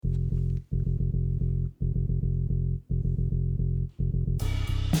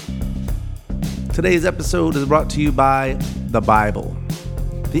Today's episode is brought to you by the Bible,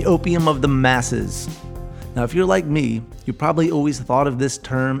 the opium of the masses. Now, if you're like me, you probably always thought of this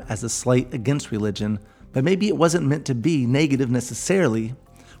term as a slight against religion, but maybe it wasn't meant to be negative necessarily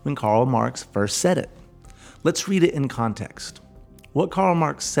when Karl Marx first said it. Let's read it in context. What Karl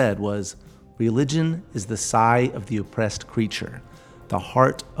Marx said was, "Religion is the sigh of the oppressed creature, the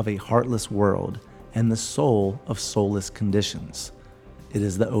heart of a heartless world, and the soul of soulless conditions. It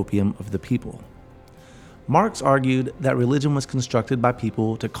is the opium of the people." Marx argued that religion was constructed by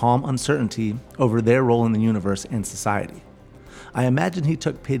people to calm uncertainty over their role in the universe and society. I imagine he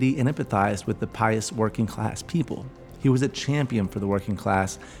took pity and empathized with the pious working class people. He was a champion for the working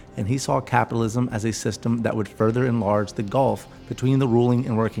class, and he saw capitalism as a system that would further enlarge the gulf between the ruling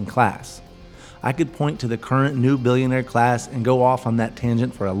and working class. I could point to the current new billionaire class and go off on that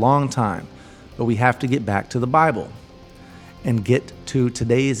tangent for a long time, but we have to get back to the Bible and get to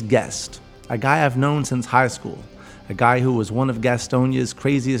today's guest, a guy I've known since high school, a guy who was one of Gastonia's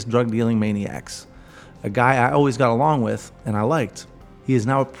craziest drug-dealing maniacs, a guy I always got along with and I liked. He is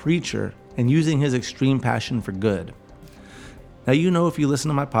now a preacher and using his extreme passion for good. Now, you know, if you listen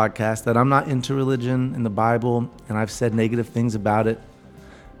to my podcast, that I'm not into religion and the Bible, and I've said negative things about it.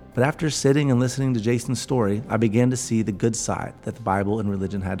 But after sitting and listening to Jason's story, I began to see the good side that the Bible and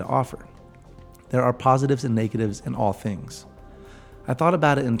religion had to offer. There are positives and negatives in all things. I thought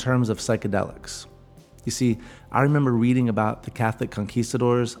about it in terms of psychedelics. You see, I remember reading about the Catholic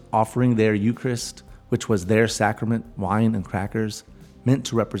conquistadors offering their Eucharist, which was their sacrament, wine and crackers, meant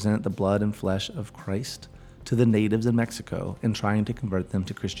to represent the blood and flesh of Christ, to the natives in Mexico and trying to convert them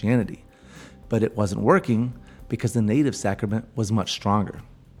to Christianity. But it wasn't working because the native sacrament was much stronger.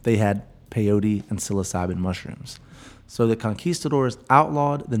 They had peyote and psilocybin mushrooms. So the conquistadors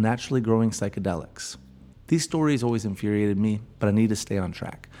outlawed the naturally growing psychedelics. These stories always infuriated me, but I need to stay on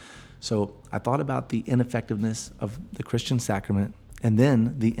track. So I thought about the ineffectiveness of the Christian sacrament and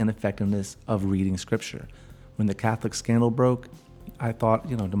then the ineffectiveness of reading scripture. When the Catholic scandal broke, I thought,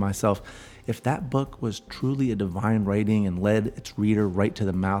 to myself, if that book was truly a divine writing and led its reader right to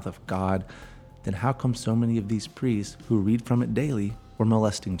the mouth of God, then how come so many of these priests who read from it daily were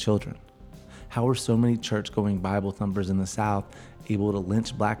molesting children? How are so many church-going Bible thumpers in the South able to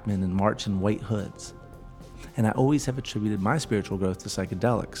lynch black men and march in white hoods? And I always have attributed my spiritual growth to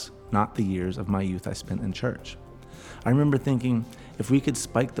psychedelics, not the years of my youth I spent in church. I remember thinking, if we could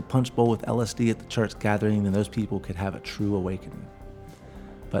spike the punch bowl with LSD at the church gathering, then those people could have a true awakening.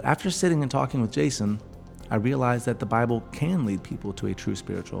 But after sitting and talking with Jason, I realized that the Bible can lead people to a true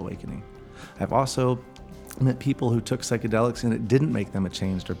spiritual awakening. I've also met people who took psychedelics and it didn't make them a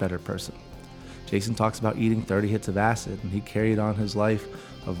changed or better person. Jason talks about eating 30 hits of acid, and he carried on his life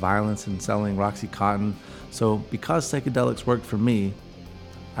of violence and selling Roxycontin. So because psychedelics worked for me,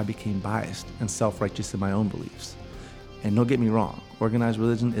 I became biased and self-righteous in my own beliefs. And don't get me wrong, organized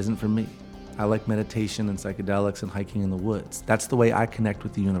religion isn't for me. I like meditation and psychedelics and hiking in the woods. That's the way I connect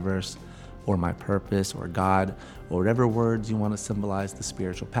with the universe or my purpose or God or whatever words you want to symbolize the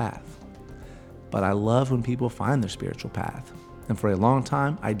spiritual path. But I love when people find their spiritual path. And for a long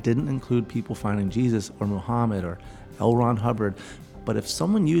time, I didn't include people finding Jesus or Muhammad or L. Ron Hubbard. But if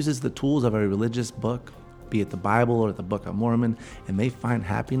someone uses the tools of a religious book, be it the Bible or the Book of Mormon, and they find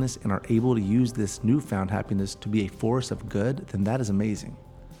happiness and are able to use this newfound happiness to be a force of good, then that is amazing.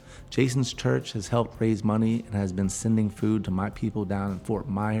 Jason's church has helped raise money and has been sending food to my people down in Fort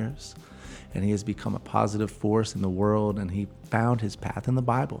Myers. And he has become a positive force in the world, and he found his path in the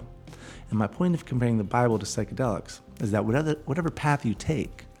Bible. And my point of comparing the Bible to psychedelics is that whatever path you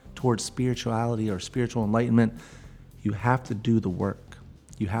take towards spirituality or spiritual enlightenment, you have to do the work.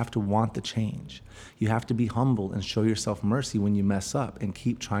 You have to want the change. You have to be humble and show yourself mercy when you mess up and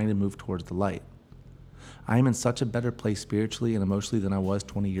keep trying to move towards the light. I am in such a better place spiritually and emotionally than I was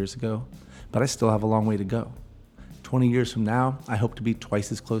 20 years ago, but I still have a long way to go. 20 years from now, I hope to be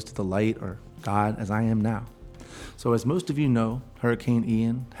twice as close to the light or God as I am now. So as most of you know, Hurricane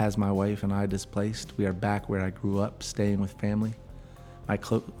Ian has my wife and I displaced. We are back where I grew up, staying with family. My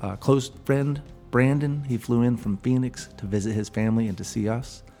close friend, Brandon, he flew in from Phoenix to visit his family and to see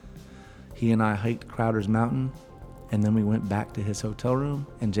us. He and I hiked Crowder's Mountain, and then we went back to his hotel room,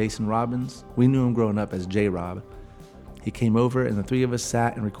 and Jason Robbins, we knew him growing up as J-Rob. He came over, and the three of us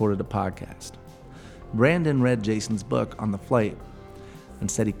sat and recorded a podcast. Brandon read Jason's book on the flight and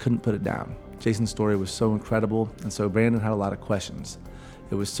said he couldn't put it down. Jason's story was so incredible, and so Brandon had a lot of questions.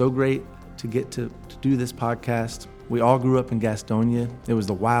 It was so great to get to do this podcast. We all grew up in Gastonia. It was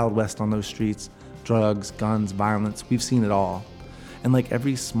the Wild West on those streets. Drugs, guns, violence, we've seen it all. And like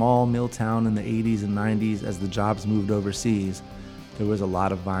every small mill town in the 80s and 90s as the jobs moved overseas, there was a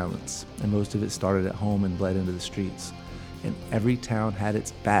lot of violence, and most of it started at home and bled into the streets. And every town had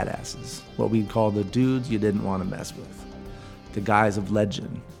its badasses, what we'd call the dudes you didn't want to mess with. The guys of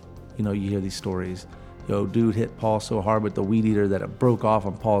legend. You know, you hear these stories. Yo, dude hit Paul so hard with the weed eater that it broke off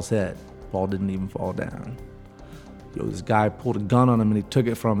on Paul's head. Paul didn't even fall down. Yo, this guy pulled a gun on him and he took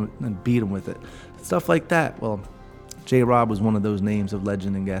it from him and beat him with it. Stuff like that. Well, J-Rob was one of those names of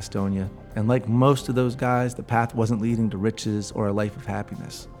legend in Gastonia. And like most of those guys, the path wasn't leading to riches or a life of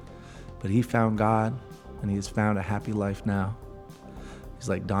happiness. But he found God, and he has found a happy life now. He's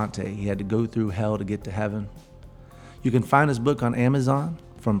like Dante. He had to go through hell to get to heaven. You can find his book on Amazon,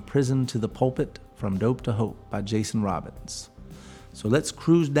 From Prison to the Pulpit, From Dope to Hope by Jason Robbins. So let's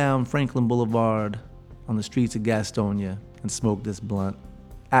cruise down Franklin Boulevard on the streets of Gastonia and smoke this blunt.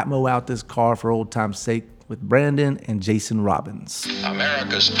 Atmo out this car for old time's sake with Brandon and Jason Robbins.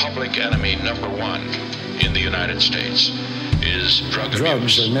 America's public enemy number one in the United States is drug abuse.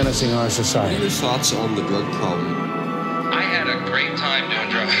 Drugs are menacing our society. What are your thoughts on the drug problem? I had a great time doing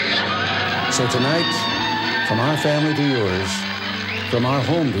drugs. So tonight, from our family to yours, from our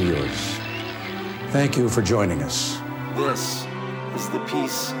home to yours, thank you for joining us. This is the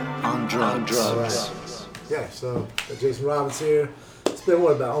Peace on Drugs. Right. Yeah, so Jason Robbins here. It's been,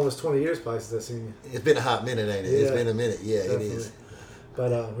 about almost 20 years probably since I've seen you. It's been a hot minute, ain't it? Yeah, it's been a minute. Yeah, definitely. It is.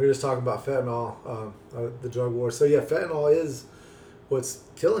 But we were just talking about fentanyl, the drug war. So yeah, fentanyl is what's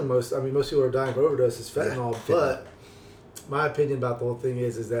killing most. I mean, most people are dying of overdoses. Fentanyl, but my opinion about the whole thing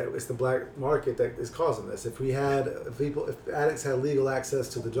is that it's the black market that is causing this. If addicts had legal access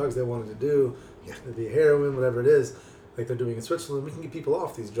to the drugs they wanted to do, it'd be heroin, whatever it is, like they're doing in Switzerland, we can get people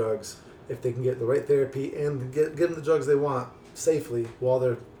off these drugs if they can get the right therapy and get them the drugs they want safely while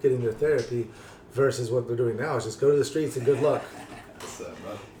they're getting their therapy, versus what they're doing now is just go to the streets and good luck. What's up,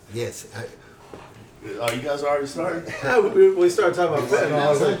 bro? Yes. Oh, you guys already started? Yeah, we started talking about fentanyl. I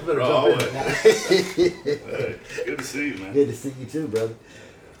was like, better jump in. Hey, good to see you, man. Good to see you too, brother.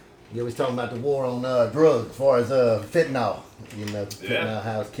 Yeah, we was talking about the war on drugs as far as fentanyl. You know, fentanyl,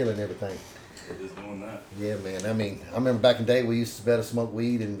 how it's killing everything. We're just doing that. Yeah, man. I mean, I remember back in the day we used to better smoke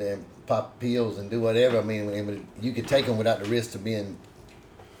weed and pop pills and do whatever. I mean, you could take them without the risk of being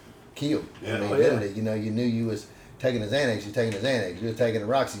killed. Yeah. I mean, literally, you know, you knew you was taking a Xanax, you taking a Xanax. You was taking a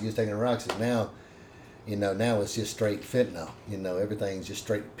Roxy, you was taking a Roxy. Now, you know, now it's just straight fentanyl. You know, everything's just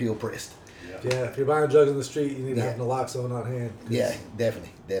straight pill pressed. Yeah, if you're buying drugs in the street, you need to have naloxone on hand. Yeah,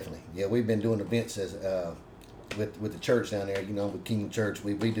 definitely. Yeah, we've been doing events as with the church down there. You know, with Kingdom Church,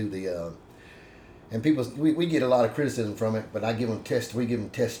 we do the and people we get a lot of criticism from it, but we give them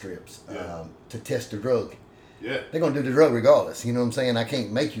test strips to test the drug. Yeah, they're gonna do the drug regardless. You know what I'm saying? I can't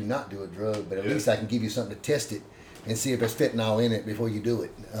make you not do a drug, but at least I can give you something to test it and see if there's fentanyl in it before you do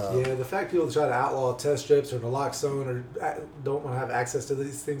it. The fact people try to outlaw test strips or naloxone or don't want to have access to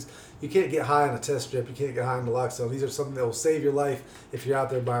these things, you can't get high on a test strip. You can't get high on naloxone. These are something that will save your life if you're out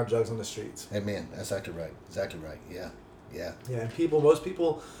there buying drugs on the streets. Amen. That's exactly right. Yeah. Yeah, and most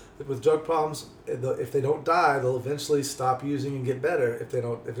people with drug problems, if they don't die, they'll eventually stop using and get better if it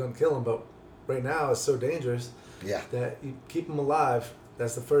don't kill them. But right now, it's so dangerous that you keep them alive.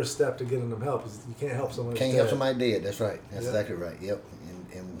 That's the first step to getting them help. Is you can't help someone. Can't help somebody dead. That's right. That's exactly right. Yep.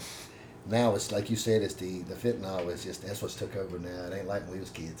 And now it's like you said. It's the fentanyl. It's just that's what's took over now. It ain't like when we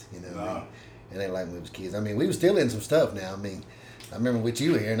was kids. You know. I mean? It ain't like when we was kids. I mean, we was still in some stuff now. I mean, I remember with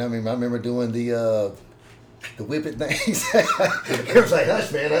you here, and I remember doing the whip it things. It was like,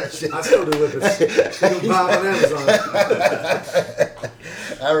 hush, man, hush. I still do whippets. You can buy them on Amazon.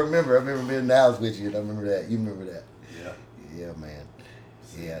 I remember being in the house with you, and I remember that. You remember that? Yeah. Yeah, man.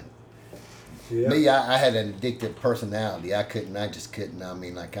 Yeah. Yeah. Me, I had an addictive personality. I just couldn't. I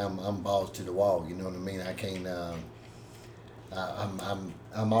mean, like I'm balls to the wall. You know what I mean? I can't.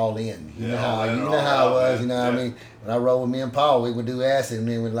 I'm all in. You know how I was. Man. You know what I mean? When I rolled with me and Paul, we would do acid, and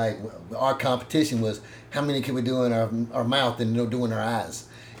then our competition was how many could we do in our mouth and do in our eyes.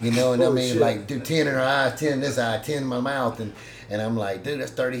 You know, and I mean, like do 10 in our eyes, 10 in this eye, 10 in my mouth, and I'm like, dude,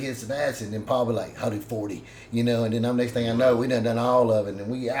 that's 30 hits of acid. And then Paul be like, I'll do 40. You know, and then next thing I know, we done all of it, and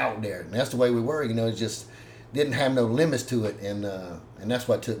we out there, and that's the way we were. You know, it just didn't have no limits to it, and that's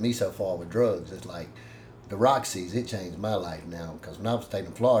what took me so far with drugs. It's like the Roxy's, it changed my life now, because when I was staying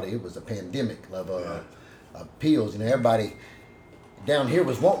in Florida, it was a pandemic of pills. You know, everybody down here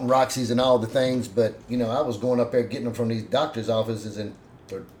was wanting Roxy's and all the things, but you know, I was going up there getting them from these doctors' offices and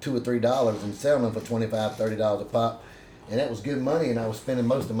for $2 or $3 and selling them for $25, $30 a pop, and that was good money. And I was spending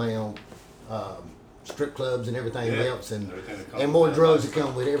most of my own strip clubs and everything else, and more drugs that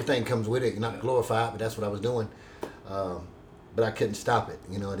come with it. Everything comes with it. Not to glorify it, but that's what I was doing. But I couldn't stop it,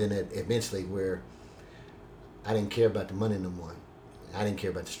 you know. And then it eventually, where I didn't care about the money no more. I didn't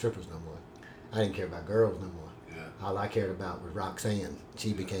care about the strippers no more. I didn't care about girls no more. Yeah. All I cared about was Roxanne.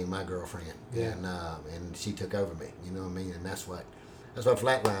 She became my girlfriend, Yeah. and she took over me. You know what I mean? And that's what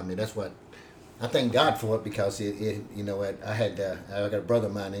flatlined me. That's what I thank God for it, because it you know what, I got a brother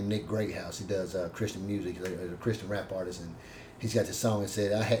of mine named Nick Greathouse. He does Christian music. He's a Christian rap artist, and he's got this song that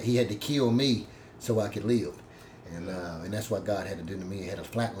said he had to kill me so I could live. And that's what God had to do to me. He had to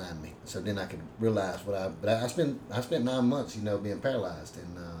flatline me, so then I could realize But I spent 9 months, being paralyzed,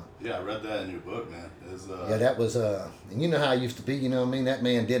 and Yeah, I read that in your book, man. yeah, that was and you know how I used to be. You know what I mean? That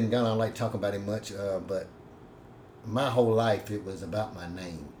man didn't. I don't like talking about him much, but my whole life it was about my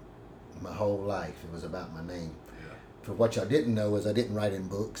name. My whole life it was about my name. Yeah. For what y'all didn't know is I didn't write in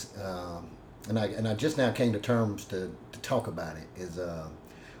books, and I just now came to terms to talk about it. Is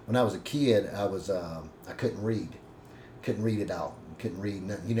when I was a kid, I couldn't read at all. Couldn't read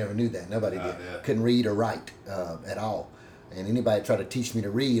nothing. You never knew that. Nobody did. Yeah. Couldn't read or write at all. And anybody try to teach me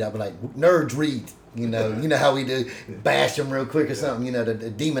to read, I'd be like, nerds read. You know how we do, bash them real quick or something. To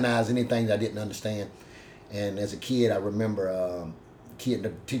demonize anything that I didn't understand. And as a kid, I remember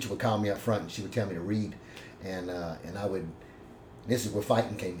the teacher would call me up front and she would tell me to read, and I would. This is where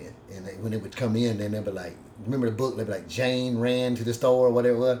fighting came in. And when it would come in, then they'd be like, remember the book? They'd be like, Jane ran to the store or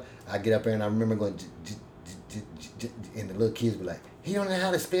whatever it was. I get up there and I remember going, and the little kids be like, he don't know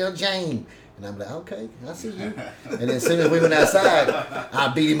how to spell Jane. And I'm like, okay, I see you. And then as soon as we went outside,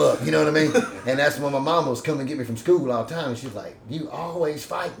 I beat him up. You know what I mean? And that's when my mom was coming to get me from school all the time. And she was like, you always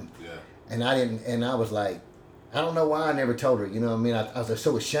fighting. Yeah. And I didn't. And I was like, I don't know why I never told her. You know what I mean? I was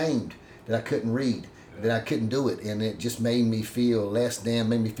so ashamed that I couldn't read, that I couldn't do it. And it just made me feel less than,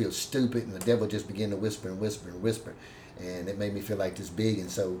 made me feel stupid. And the devil just began to whisper and whisper and whisper. And it made me feel like this big. And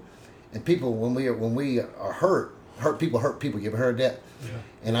so, and people, when we are hurt people hurt people. You ever heard that?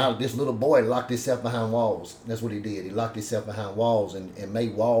 Yeah. And this little boy locked himself behind walls. That's what he did. He locked himself behind walls and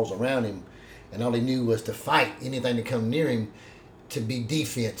made walls around him. And all he knew was to fight anything that come near him, to be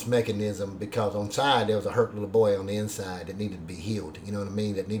defense mechanism, because on side there was a hurt little boy on the inside that needed to be healed. You know what I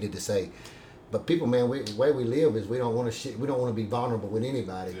mean? That needed to say. But people, man, the way we live is we don't want to be vulnerable with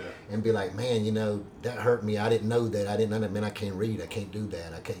anybody and be like, man, that hurt me. I didn't know that. I didn't know that. Man, I can't read. I can't do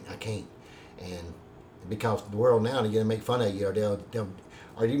that. I can't. And because the world now, they're gonna make fun of you, or they'll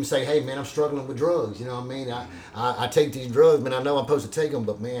or you can say, hey man, I'm struggling with drugs. You know what I mean? I take these drugs, man. I know I'm supposed to take them,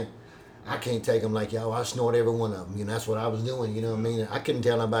 but man, I can't take them like y'all. I snort every one of them. That's what I was doing. You know what I mean? I couldn't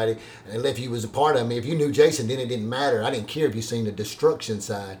tell nobody, and if you was a part of me. If you knew Jason, then it didn't matter. I didn't care if you seen the destruction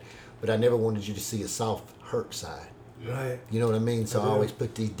side, but I never wanted you to see a soft hurt side. Right. You know what I mean? So I always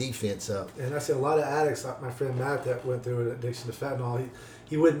put these defense up. And I see a lot of addicts, like my friend Matt that went through an addiction to fentanyl,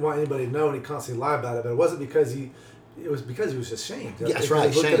 he wouldn't want anybody to know, and he constantly lied about it. But it wasn't because it was because he was ashamed. Yeah, that's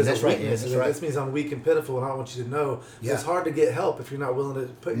right. Shame. That's right. That's right. This means I'm weak and pitiful, and I don't want you to know. Yeah. It's hard to get help if you're not willing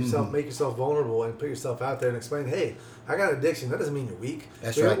to put yourself, make yourself vulnerable, and put yourself out there and explain, hey, I got addiction. That doesn't mean you're weak.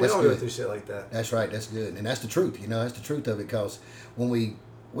 That's right. We don't go through shit like that. That's right. That's good, and that's the truth. That's the truth of it. Because when we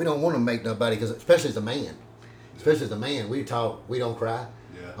don't want to make nobody, because especially as a man, we talk, we don't cry.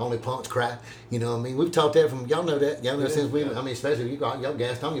 Yeah. Only punks cry. You know what I mean? We've taught that from, y'all know that. Y'all know since we, I mean, especially y'all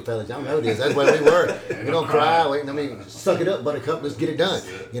Gastonia fellas, y'all know this. That's where we were. We don't cry. Suck it up, buttercup, let's get it done.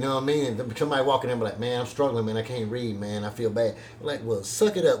 You know what I mean? And somebody walking in and be like, man, I'm struggling, man, I can't read, man, I feel bad. We're like, well,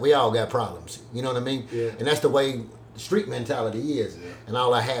 suck it up. We all got problems. You know what I mean? Yeah. And that's the way street mentality is. Yeah. And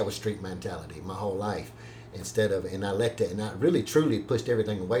all I had was street mentality my whole life. And I let that, and I really truly pushed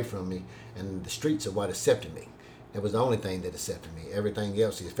everything away from me, and the streets are what accepted me. That was the only thing that accepted me. Everything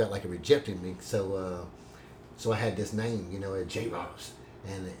else, it felt like it rejected me. So I had this name, J. Robbins.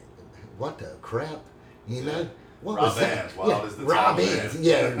 And what the crap, What Rob was that? Wild as the Rob Taliban.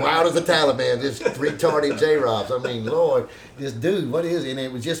 Yeah, wild as the Taliban. This retarded J. Robs. I mean, Lord, this dude, what is it? And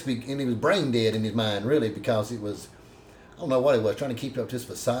it was and he was brain dead in his mind, really, because it was, I don't know what it was, trying to keep up this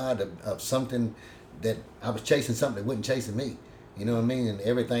facade of something that I was chasing, something that wasn't chasing me. You know what I mean? And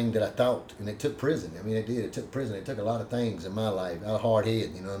everything that I thought, and it took prison. I mean, it did. It took prison. It took a lot of things in my life. I had a hard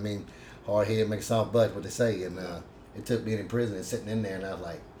head, you know what I mean? Hard head makes a soft butt, what they say. And it took being in prison and sitting in there, and I was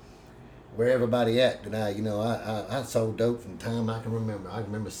like, where everybody at? And I sold dope from the time I can remember. I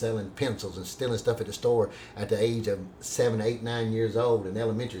remember selling pencils and stealing stuff at the store at the age of 7, 8, 9 years old in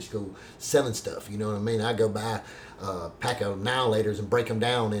elementary school, selling stuff. You know what I mean? I go buy a pack of Now-Laters and break them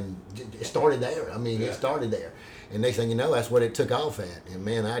down, and it started there. I mean, It started there. And next thing you know, that's what it took off at. And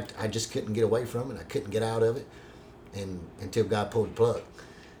man, I just couldn't get away from it. I couldn't get out of it, and until God pulled the plug.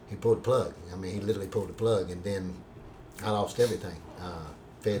 He pulled the plug. I mean, he literally pulled the plug, and then I lost everything.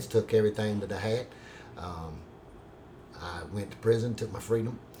 Feds took everything that I had. I went to prison, took my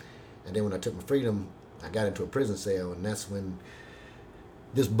freedom, and then when I took my freedom, I got into a prison cell, and that's when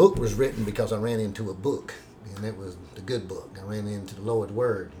this book was written because I ran into a book, and that was the good book. I ran into the Lord's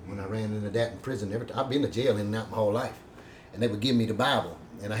Word. When I ran into that in prison, I've been to jail in and out my whole life, and they would give me the Bible.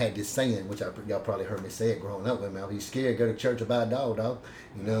 And I had this saying, which y'all probably heard me say it growing up with me. I'll be scared, go to church about a dog.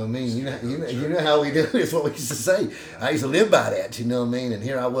 You know what I mean? You know how we do it. It's what we used to say. I used to live by that, you know what I mean? And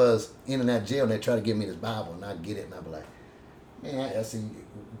here I was in and out of jail, and they tried to give me this Bible, and I'd get it, and I'd be like, man, I said,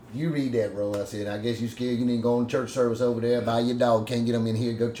 you read that, bro. I said, I guess you scared. You need to go on church service over there, buy your dog, can't get them in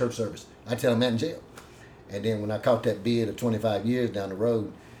here, go to church service. I tell them that in jail. And then when I caught that bid of 25 years down the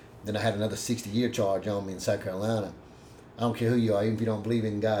road, then I had another 60-year charge on me in South Carolina. I don't care who you are, even if you don't believe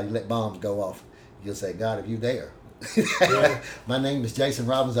in God, you let bombs go off. You'll say, God, if you there. Yeah. My name is Jason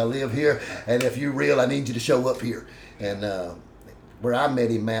Robbins. I live here, and if you're real, I need you to show up here. And where I met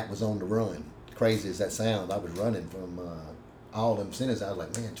him, Matt, was on the run. Crazy as that sounds, I was running from all them sinners. I was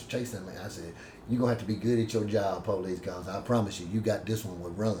like, man, chasing man. I said, you're going to have to be good at your job, police, because I promise you, you got this one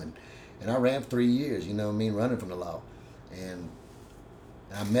with run. And I ran for 3 years, you know what I mean, running from the law. And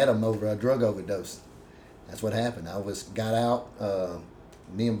I met him over a drug overdose. That's what happened. I got out.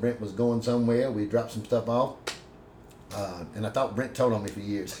 Me and Brent was going somewhere. We dropped some stuff off. And I thought Brent told on me for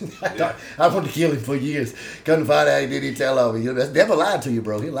years. I wanted to kill him for years. Couldn't find out he didn't tell on me. The devil lied to you,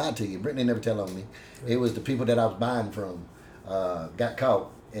 bro. He lied to you. Brent didn't never tell on me. It was the people that I was buying from got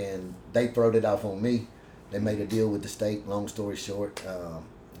caught, and they throwed it off on me. They made a deal with the state. Long story short,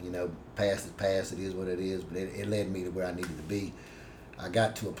 past is past. It is what it is. But it led me to where I needed to be. I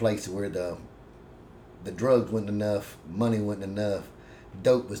got to a place where the drugs wasn't enough, money wasn't enough,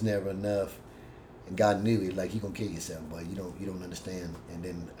 dope was never enough, and God knew it. Like, you gonna kill yourself, boy. You don't understand. And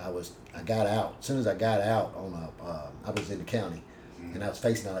then I got out. As soon as I got out I was in the county, and I was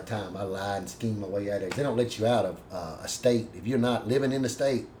facing all the time. I lied and schemed my way out of there. They don't let you out of a state if you're not living in the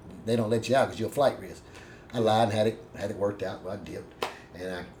state. They don't let you out because you're a flight risk. I lied and had it worked out. Well, I dipped,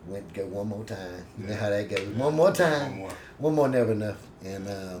 and I went to go one more time. You know how that goes. One more time. One more never enough. And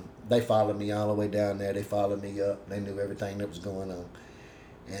they followed me all the way down there. They followed me up. They knew everything that was going on.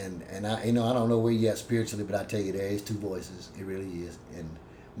 And I don't know where you're at spiritually, but I tell you, there is two voices. It really is. And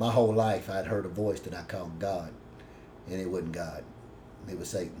my whole life, I'd heard a voice that I called God, and it wasn't God. It was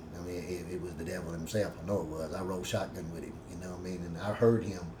Satan. I mean, it was the devil himself. I know it was. I rolled shotgun with him. You know what I mean? And I heard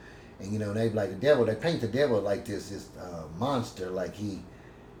him. And they like the devil. They paint the devil like this monster, like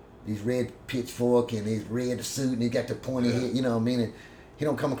these red pitchfork and his red suit, and he got the pointy head. You know what I mean? And he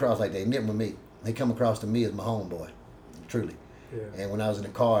don't come across like that. He never with me. He come across to me as my homeboy, truly. Yeah. And when I was in the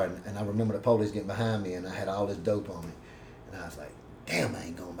car, and I remember the police getting behind me, and I had all this dope on me, and I was like, damn, I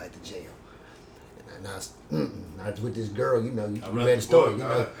ain't going back to jail. And I was with this girl, you read the story,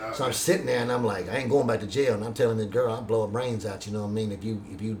 So I'm sitting there, and I'm like, I ain't going back to jail. And I'm telling this girl, I'll blow her brains out, you know what I mean, if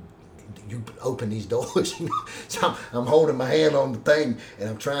you open these doors. So I'm holding my hand on the thing, and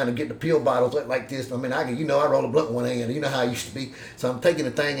I'm trying to get the pill bottles like this. I mean, I roll a blunt with one hand. You know how I used to be. So I'm taking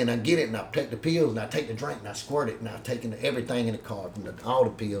the thing, and I get it, and I take the pills, and I take the drink, and I squirt it, and I'm taking everything in the car, from all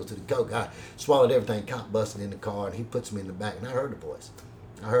the pills to the coke. I swallowed everything. Cop busted in the car, and he puts me in the back, and I heard the voice.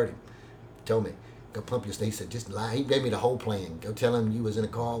 I heard him. He told me, go pump your stomach. He said, just lie. He gave me the whole plan. Go tell him you was in a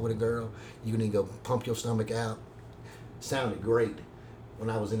car with a girl. You need to go pump your stomach out. Sounded great when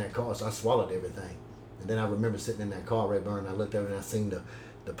I was in that car, so I swallowed everything. And then I remember sitting in that car, Redburn, and I looked over and I seen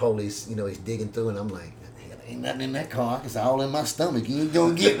the police, he's digging through, and I'm like, ain't nothing in that car. It's all in my stomach. You ain't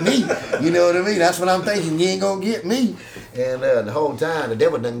gonna get me. You know what I mean? That's what I'm thinking. You ain't gonna get me. And the whole time, the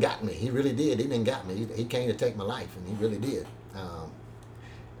devil done got me. He really did. He done got me. He came to take my life, and he really did.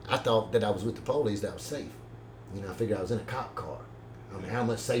 I thought that I was with the police, that I was safe. I figured I was in a cop car. I mean, how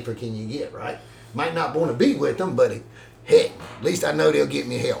much safer can you get, right? Might not want to be with them, but heck, at least I know they'll get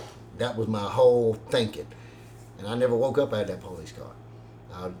me help. That was my whole thinking. And I never woke up out of that police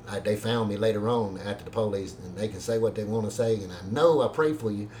car. They found me later on after the police, and they can say what they want to say, and I know I pray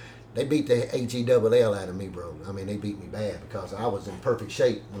for you. They beat the H-E-double-L out of me, bro. I mean, they beat me bad because I was in perfect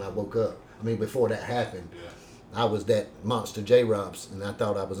shape when I woke up. I mean, before that happened, I was that monster J-Robs, and I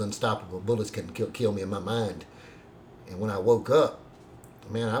thought I was unstoppable. Bullets couldn't kill me in my mind. And when I woke up,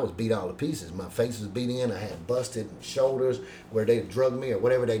 man, I was beat all to pieces. My face was beat in. I had busted shoulders where they drugged me or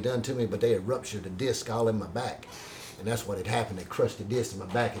whatever they done to me, but they had ruptured the disc all in my back. And that's what had happened. They crushed the disc in my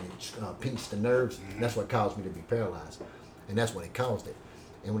back, and it pinched the nerves. And that's what caused me to be paralyzed. And that's what it caused it.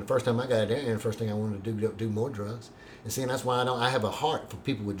 And when the first time I got there, the first thing I wanted to do more drugs. And see, and that's why I have a heart for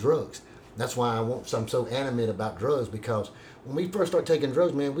people with drugs. That's why I'm so animated about drugs, because when we first start taking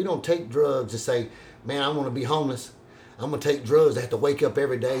drugs, man, we don't take drugs to say, man, I want to be homeless. I'm going to take drugs. I have to wake up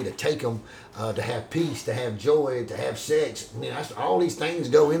every day to take them, to have peace, to have joy, to have sex. I mean, all these things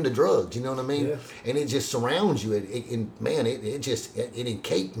go into drugs, you know what I mean? Yeah. And it just surrounds you. It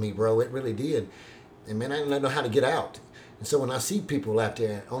encaped me, bro. It really did. And, man, I didn't know how to get out. And so when I see people out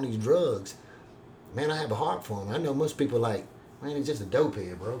there on these drugs, man, I have a heart for them. I know most people like, man, he's just a dope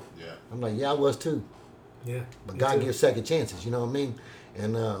head, bro. Yeah. I'm like, yeah, I was too. Yeah. But God gives second chances, you know what I mean?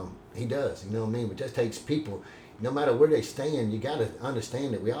 And he does, you know what I mean? But it just takes people, no matter where they stand, you got to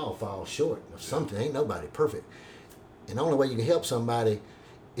understand that we all fall short of something. Ain't nobody perfect. And the only way you can help somebody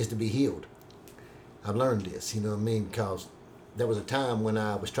is to be healed. I've learned this, you know what I mean? Because there was a time when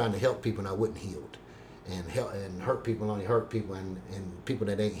I was trying to help people and I wasn't healed. And hurt people only hurt people, and people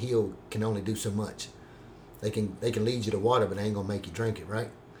that ain't healed can only do so much. They can lead you to water, but they ain't going to make you drink it, right?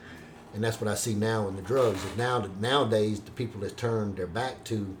 And that's what I see now in the drugs. Nowadays, the people that turn their back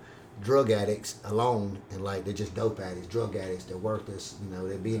to drug addicts alone, and like they're just dope addicts, drug addicts, they're worthless, you know,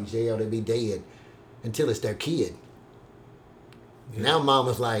 they'd be in jail, they'd be dead until it's their kid. Yeah. Now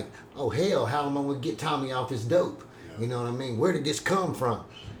mama's like, oh hell, how am I going to get Tommy off his dope? Yeah. You know what I mean? Where did this come from?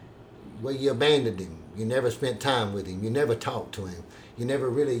 Well, you abandoned him. You never spent time with him. You never talked to him. You never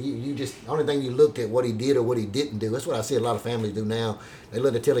really, you just, the only thing you looked at what he did or what he didn't do. That's what I see a lot of families do now. They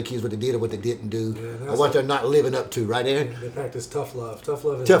look to tell their kids what they did or what they didn't do, or what they're not living up to, right, Aaron? They practice tough love. Tough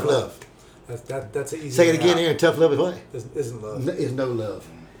love is tough love. That's an easy Say it again, Aaron. Tough love is what? Isn't love. Is no love.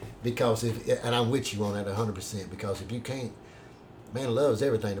 Because and I'm with you on that 100%, because if you can't, man, love's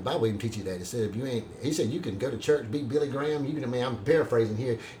everything. The Bible even teaches you that. It said if you ain't, he said you can go to church, be Billy Graham, you can, I mean, I'm paraphrasing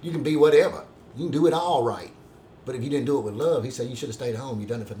here, you can be whatever. You can do it all right. But if you didn't do it with love, he said you should have stayed home. You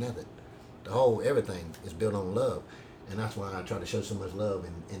done it for nothing. The whole everything is built on love, and that's why I try to show so much love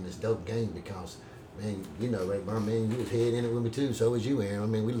in this dope game, because, man, you know, Ray Burn, man, you was head in it with me too. So was you, Aaron. I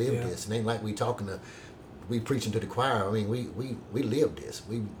mean, we lived this. It ain't like we preaching to the choir. I mean, we lived this.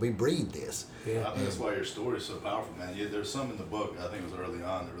 We breathed this. Yeah. I think that's why your story is so powerful, man. There's some in the book, I think it was early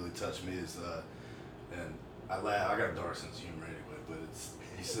on, that really touched me. And I got a dark sense of humor anyway, but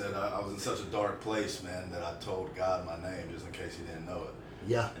he said, I was in such a dark place, man, that I told God my name just in case he didn't know it.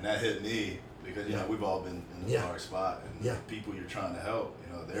 Yeah. And that hit me because, you know, we've all been in a dark spot. And the people you're trying to help,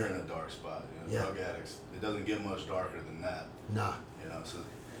 you know, they're in a dark spot. You know, drug addicts, it doesn't get much darker than that. Nah. You know, so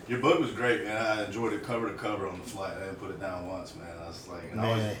your book was great, man. I enjoyed it cover to cover on the flight. I didn't put it down once, man. I was like, and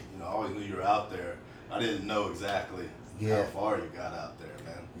I always knew you were out there. I didn't know exactly how far you got out there,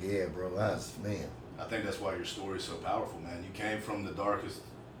 man. Yeah, bro. Man. I think that's why your story is so powerful, man. You came from the darkest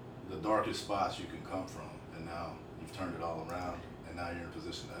spots you can come from, and now you've turned it all around, and now you're in a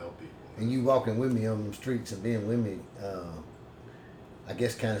position to help people. And you walking with me on the streets and being with me, I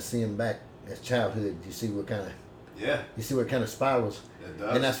guess kind of seeing back as childhood, you see what kind of spirals. It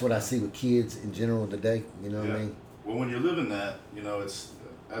does. And that's what I see with kids in general today, you know what I mean? Well, when you're living that, you know, it's,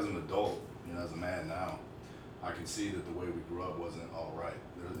 as an adult, you know, as a man now, I can see that the way we grew up wasn't all right.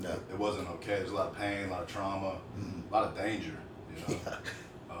 It wasn't okay. There's a lot of pain, a lot of trauma, a lot of danger, you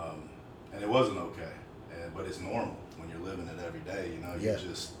know. And it wasn't okay. But it's normal when you're living it every day, you know.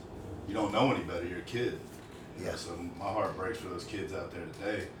 You don't know any better. You're a kid. You know? So my heart breaks for those kids out there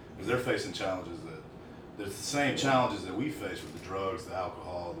today, because they're facing challenges they're the same challenges that we face with the drugs, the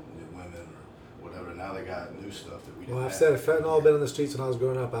alcohol, the women, or whatever. Now they got new stuff that we didn't have. I've said if fentanyl had been in the streets when I was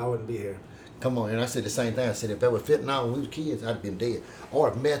growing up, I wouldn't be here. Come on, and I said the same thing. I said if there was fentanyl when we was kids, I'd have been dead. Or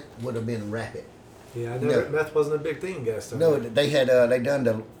if meth would have been rapid. Yeah, I know meth wasn't a big thing in Gastonia. No, they had they done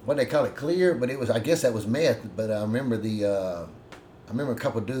the what they call it clear, but it was, I guess that was meth. But I remember a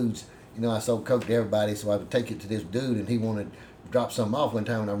couple of dudes. You know, I sold coke to everybody, so I would take it to this dude, and he wanted to drop something off one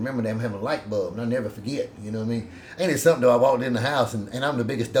time, and I remember them having a light bulb, and I never forget. You know what I mean? Ain't it something though? I walked in the house, and I'm the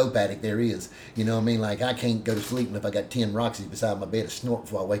biggest dope addict there is. You know what I mean? Like, I can't go to sleep if I got 10 Roxys beside my bed to snort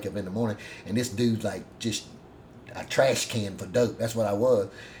before I wake up in the morning. And this dude's like just a trash can for dope. That's what I was.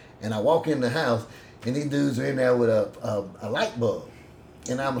 And I walk in the house, and these dudes are in there with a light bulb.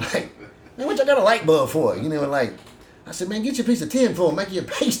 And I'm like, man, what you got a light bulb for? You know, like, I said, man, get your piece of tin foil and make you a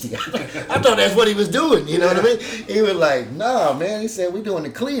pasty. I thought that's what he was doing, you know what I mean? He was like, nah, man. He said, we doing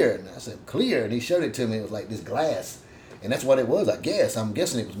the clear. And I said, clear? And he showed it to me. It was like this glass. And that's what it was, I guess. I'm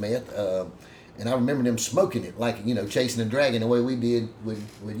guessing it was meth. And I remember them smoking it, like, you know, chasing the dragon the way we did with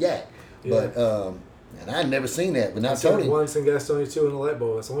Yak. Yeah. But, and I'd never seen that. But now I told him. Once in Gastonia, too, in a light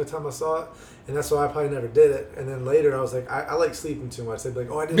bulb. That's the only time I saw it. And that's why I probably never did it. And then later I was like, I like sleeping too much. They'd be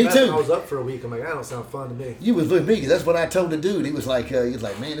like, oh, I did that when I was up for a week. I'm like, that don't sound fun to me. You was with me, because that's what I told the dude. He was like,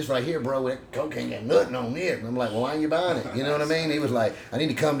 man, this right here, bro, that coke ain't got nothing on it. And I'm like, well, why are you buying it? You know what I mean? He was like, I need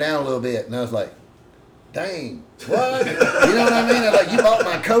to come down a little bit. And I was like, dang, what? You know what I mean? I'm like, you bought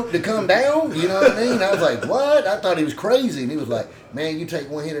my coke to come down? You know what I mean? I was like, what? I thought he was crazy. And he was like, man, you take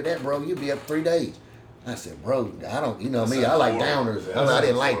one hit of that, bro, you'll be up 3 days. I said, bro, I don't, you know me, I like downers. I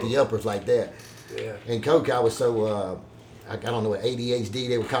didn't like the uppers like that. Yeah. And coke, I was so, I don't know what ADHD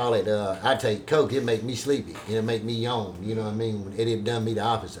they would call it. I take coke, it make me sleepy. It make me yawn. You know what I mean? It had done me the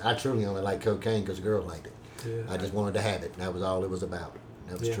opposite. I truly only like cocaine because girls liked it. Yeah. I just wanted to have it. That was all it was about.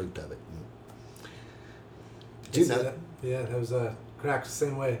 That was the truth of it. Did you know that? Yeah, that was crack the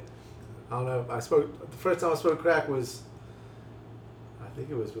same way. I don't know. The first time I smoked crack was, I think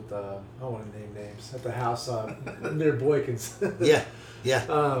it was with, I don't want to name names, at the house near Boykins. Yeah,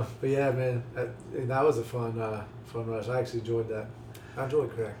 yeah. But yeah, man, that was a fun rush. I actually enjoyed that. I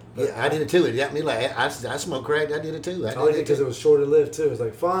enjoyed crack. Yeah, I did it too. It got me like, I smoked crack, I did it too. Only because it was shorter lived too. It was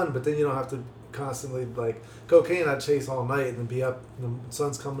like fun, but then you don't have to constantly, like, cocaine I'd chase all night and then be up, and the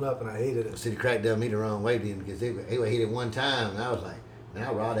sun's coming up, and I hated it. See, the crack done me the wrong way then, because they would hit it one time, and I was like, man,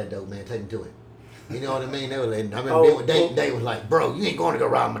 I'll rob that dope, man, take him to him. You know what I mean? They were like, I remember being with Dave was like, bro, you ain't going to go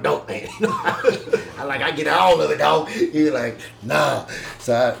rob my dope, man. I get all of it, dog. He was like, nah.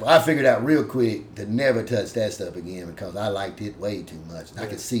 So I figured out real quick to never touch that stuff again because I liked it way too much. I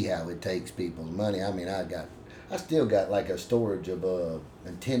could see how it takes people's money. I mean, I still got like a storage of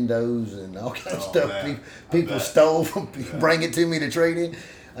Nintendos and all kinds of stuff people stole from bring it to me to trade in.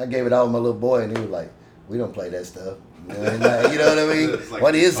 I gave it all to my little boy, and he was like, we don't play that stuff. You know what I mean? Like,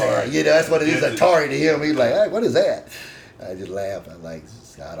 what is that? You know, that's what it is. Atari to him. He's like, hey, what is that? I just laugh. I'm like,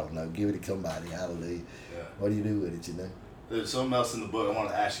 I don't know. Give it to somebody. Hallelujah. Yeah. What do you do with it, you know? There's something else in the book I want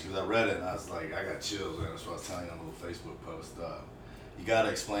to ask you because I read it and I was like, I got chills. Man. That's what I was telling you on a little Facebook post. You got to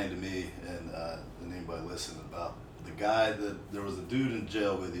explain to me and anybody listening about the guy that there was a dude in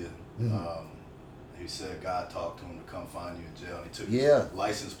jail with you. Mm-hmm. He said God talked to him to come find you in jail, and he took his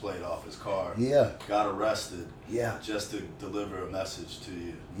license plate off his car. Yeah. Got arrested. Yeah. Just to deliver a message to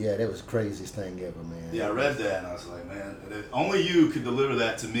you. Yeah, that was the craziest thing ever, man. Yeah, I read that, and I was like, man, only you could deliver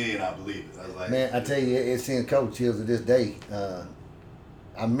that to me, and I believe it. I was like, man, I tell you, it's in cold chills to this day.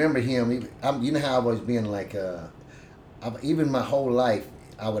 I remember him. You know how I've always been like, even my whole life,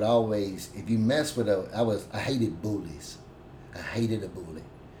 I would always, if you mess with I hated bullies. I hated a bully.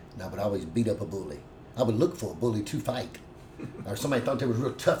 And I would always beat up a bully. I would look for a bully to fight. Or somebody thought they was a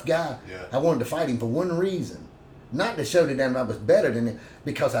real tough guy. Yeah. I wanted to fight him for one reason. Not to show them I was better than them,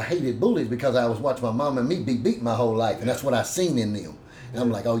 because I hated bullies, because I was watching my mom and me be beat my whole life. And that's what I seen in them. And I'm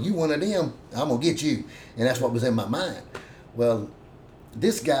like, oh, you one of them? I'm going to get you. And that's what was in my mind. Well,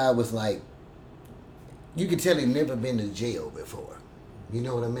 this guy was like, you could tell he'd never been to jail before. You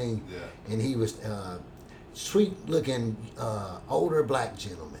know what I mean? Yeah. And he was sweet-looking, older black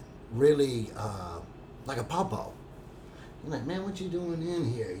gentleman. Really like a pawpaw. You're like, man, what you doing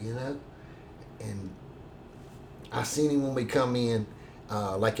in here, you know? And I seen him when we come in,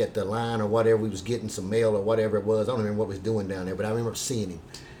 like at the line or whatever, we was getting some mail or whatever it was. I don't remember what we was doing down there, but I remember seeing him.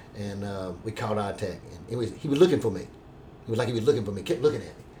 And we called eye attack. And he was looking for me. He was like he was looking for me, kept looking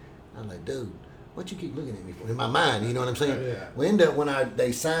at me. I'm like, dude, what you keep looking at me for? In my mind, you know what I'm saying? Yeah. We end up, when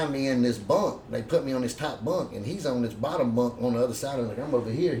they signed me in this bunk, they put me on this top bunk, and he's on this bottom bunk on the other side. I'm like, I'm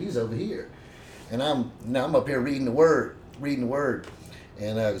over here, he's over here. And I'm up here reading the word.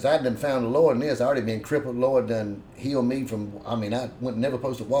 And because I done found the Lord in this, I already been crippled. Lord done healed me from, I went never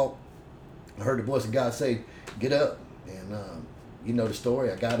supposed to walk. I heard the voice of God say, get up. And you know the story,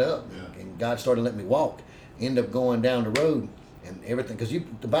 I got up, and God started letting me walk. End up going down the road. And everything, because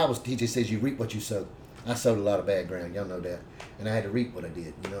the Bible teaches, says you reap what you sow. I sowed a lot of bad ground, y'all know that, and I had to reap what I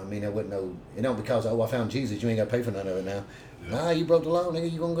did. You know what I mean? I wouldn't because I found Jesus, you ain't got to pay for none of it now. Yeah. Nah, you broke the law,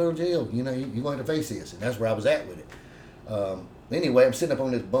 nigga, you gonna go to jail. You know, you going to face this, and that's where I was at with it. Anyway, I'm sitting up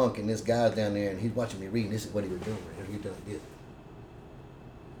on this bunk, and this guy's down there, and he's watching me read. And this is what he was doing. He was doing this,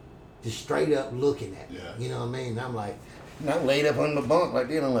 just straight up looking at me. Yeah. You know what I mean? And I'm like, I'm laid up on the bunk like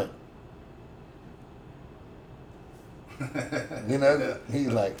this, and I'm like. You know, he's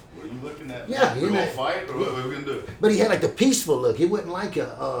like, what are you looking at? Yeah, we gonna fight or what are we gonna do? But he had like the peaceful look. It wasn't like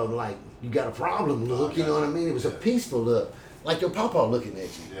a like you got a problem look. You know what I mean? It was a peaceful look, like your papa looking at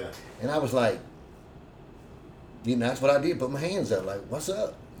you. Yeah. And I was like, you know, that's what I did. Put my hands up, like, what's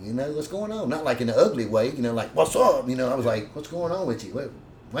up? You know, what's going on? Not like in an ugly way. You know, like, what's up? You know, I was like, what's going on with you?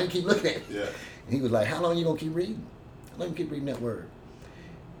 Why you keep looking at me? Yeah. And he was like, how long you gonna keep reading? How long you keep reading that word?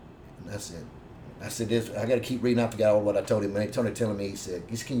 And I said this, I got to keep reading. I forgot all what I told him. And he started telling me, he said,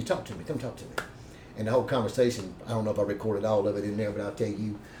 can you talk to me? Come talk to me. And the whole conversation, I don't know if I recorded all of it in there, but I'll tell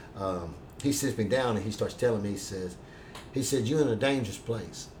you, he sits me down and he starts telling me, he said, you're in a dangerous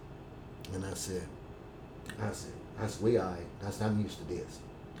place. And I said, we all right. I said, I'm used to this.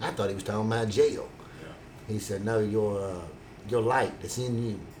 I thought he was talking about jail. He said, no, your light that's in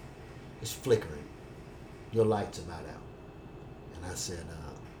you is flickering. Your light's about out. And I said,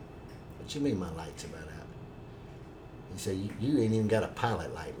 what you mean my light's about out? He said, you ain't even got a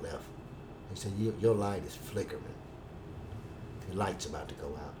pilot light left. He said, your light is flickering. Your light's about to go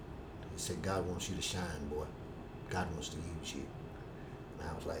out. He said, God wants you to shine, boy. God wants to use you. And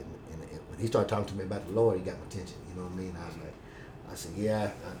I was like, and when he started talking to me about the Lord, he got my attention. You know what I mean? I said,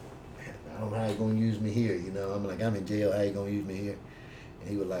 yeah, I don't know how he's going to use me here. You know, I'm like, I'm in jail. How you going to use me here? And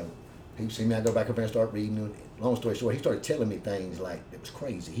he was like, he see me, I go back up there and start reading. Long story short, he started telling me things like, it was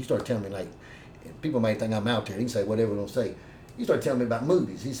crazy. He started telling me like, people might think I'm out there. He can say whatever they'll say. He started telling me about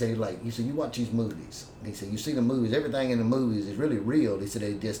movies. He said, you watch these movies. He said, you see the movies, everything in the movies is really real. He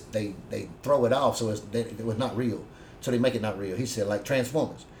said, they throw it off so it was not real. So they make it not real. He said, like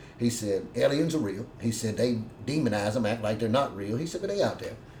Transformers. He said, aliens are real. He said, they demonize them, act like they're not real. He said, but they out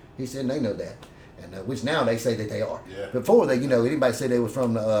there. He said, they know that. And which now they say that they are. Yeah. Before they, anybody said they was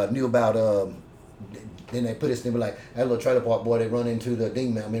from, knew about, then they put us, they were like, that little trailer park boy, they run into the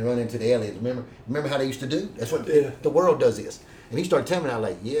run into the aliens. Remember how they used to do? That's what the world does this. And he started telling me, I was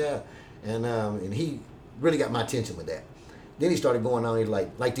like, yeah. And he really got my attention with that. Then he started going on,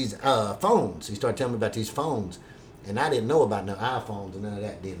 like these phones. He started telling me about these phones. And I didn't know about no iPhones and none of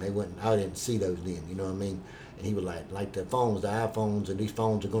that then. I didn't see those then, you know what I mean? And he was like the phones, the iPhones, and these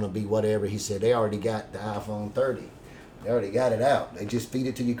phones are going to be whatever. He said, they already got the iPhone 30. They already got it out. They just feed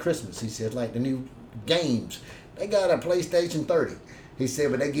it to you Christmas. He said, like the new games. They got a PlayStation 30. He said,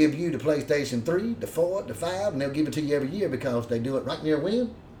 but they give you the PlayStation 3, the 4, the 5, and they'll give it to you every year because they do it right near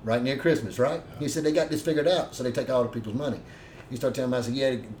when? Right near Christmas, right? He said, they got this figured out, so they take all the people's money. He started telling me, I said,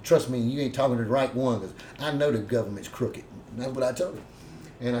 yeah, trust me, you ain't talking to the right one because I know the government's crooked. And that's what I told him.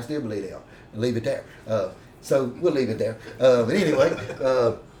 And I still believe they are. Leave it there. So we'll leave it there. But anyway,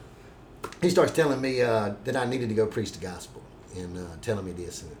 he starts telling me that I needed to go preach the gospel and telling me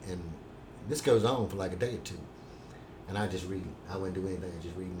this. And this goes on for like a day or two. And I just read. I wouldn't do anything. I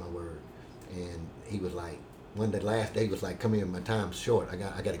just read my word. And he was like, one day, last day, he was like, come here, my time's short. I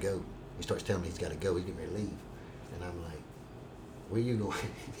got to go. He starts telling me he's got to go. He's getting ready to leave. And I'm like, where you going?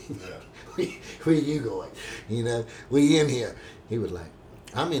 Where you going? We in here. He was like,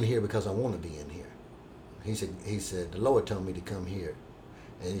 I'm in here because I want to be in here. He said, the Lord told me to come here,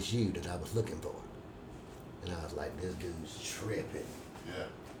 and it's you that I was looking for. And I was like, this dude's tripping. Yeah.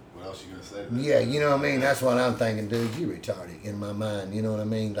 What else you gonna say to that? Yeah, you know what I mean? That's what I'm thinking, dude. You retarded in my mind. You know what I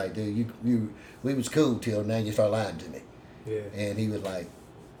mean? Like, dude, we was cool till now you start lying to me. Yeah. And he was like,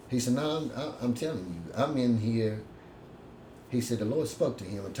 he said, no, I'm telling you, I'm in here. He said the Lord spoke to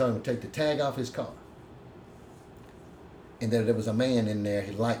him and told him to take the tag off his car. And that there was a man in there,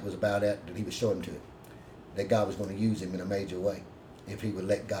 his light was about that he was showing to him. That God was going to use him in a major way if he would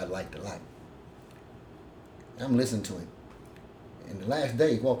let God light the light. I'm listening to him. And the last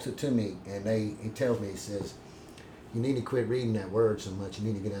day he walks up to me and he tells me, he says, you need to quit reading that word so much. You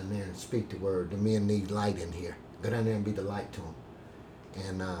need to get down there and speak the word. The men need light in here. Go down there and be the light to them.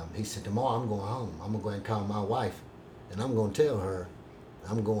 And he said, tomorrow I'm going home. I'm going to go and call my wife. And I'm going to tell her,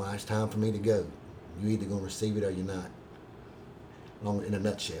 it's time for me to go. You either going to receive it or you're not. In a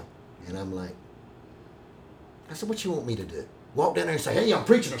nutshell. And I'm like, I said, what you want me to do? Walk down there and say, hey, I'm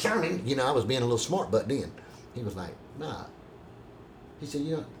preaching a sermon. I was being a little smart butt then. He was like, nah. He said,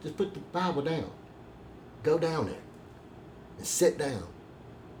 just put the Bible down. Go down there and sit down.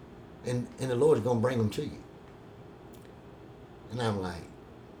 And the Lord's going to bring them to you. And I'm like,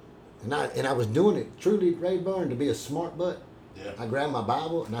 and I was doing it truly, Ray Byrne, to be a smart butt. Yeah. I grabbed my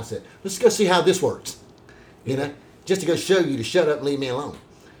Bible and I said, let's go see how this works. Just to go show you to shut up and leave me alone.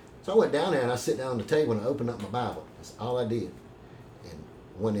 So I went down there and I sit down on the table and I opened up my Bible. That's all I did. And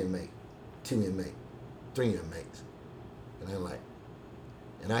 1 inmate, 2 inmate, 3 inmates. And I'm like,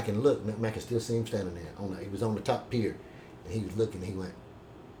 and I can look, I can still see him standing there. He was on the top pier. And he was looking and he went,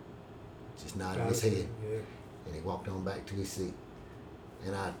 just nodding his head. Yeah. And he walked on back to his seat.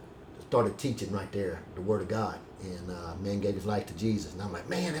 And I started teaching right there the Word of God. And man gave his life to Jesus. And I'm like,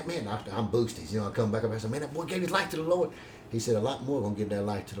 man, that man, I'm boosted. I come back up and I said, man, that boy gave his life to the Lord. He said, a lot more going to give their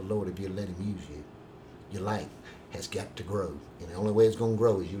life to the Lord if you let him use you. Your light has got to grow. And the only way it's going to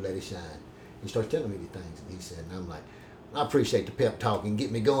grow is you let it shine. He starts telling me these things. And he said, and I'm like, I appreciate the pep talk and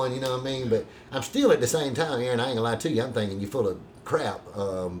get me going, you know what I mean? But I'm still at the same time, Aaron, I ain't going to lie to you. I'm thinking you're full of crap.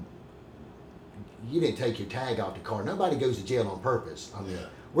 You didn't take your tag off the car. Nobody goes to jail on purpose. I mean,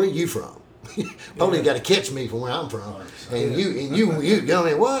 where are you from? Police got to catch me from where I'm from. And you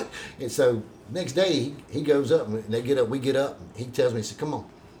know what? And so next day he goes up and they get up, we get up, and he tells me, he said, come on.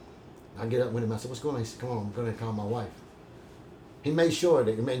 I get up with him, I said, what's going on? He said, come on, I'm going to call my wife. He made sure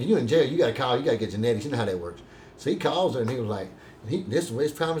that, man, you in jail, you got to call, you got to get genetics. You know how that works. So he calls her, and he was like, this was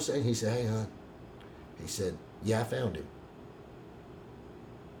his conversation. He said, hey, hon. He said, yeah, I found him.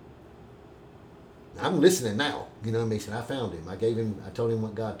 I'm listening now. You know what I mean? He said, I found him. I told him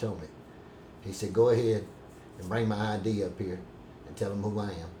what God told me. He said, go ahead and bring my ID up here and tell him who I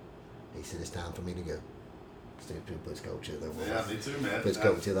am. He said, it's time for me to go. Still puts coach all over my body. Yeah, me too, man. Puts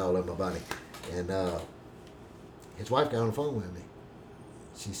coach all over my body. And his wife got on the phone with me.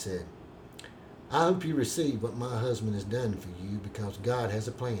 She said, I hope you receive what my husband has done for you because God has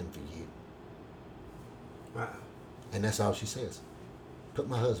a plan for you. Wow. And that's all she says. Put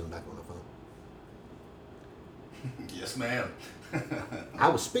my husband back on the phone. Yes, ma'am. I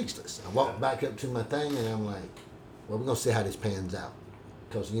was speechless. I walked back up to my thing and I'm like, well, we're going to see how this pans out.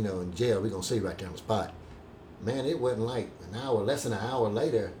 Because, you know, in jail, we're going to see right there on the spot. Man, it wasn't like less than an hour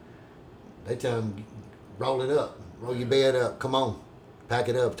later, they tell him, roll it up, roll your bed up, come on, pack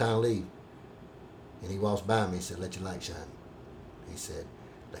it up, time to leave. And he walks by me and said, let your light shine. He said,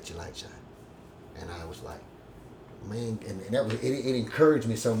 let your light shine. And I was like, man, and that was it encouraged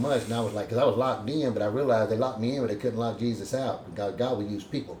me so much. And I was like, because I was locked in, but I realized they locked me in, but they couldn't lock Jesus out. God would use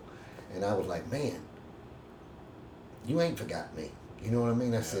people. And I was like, man, you ain't forgot me. You know what I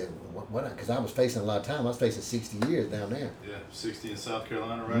mean? I said, what? Because I was facing a lot of time. I was facing 60 years down there. Yeah, 60 in South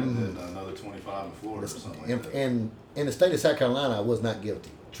Carolina, right? And then another 25 in Florida or something like that. And in the state of South Carolina, I was not guilty,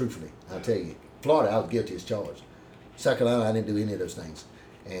 truthfully. I'll tell you. Florida, I was guilty as charged. South Carolina, I didn't do any of those things.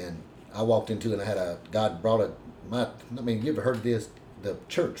 And I walked into it and I had God brought you ever heard of this? The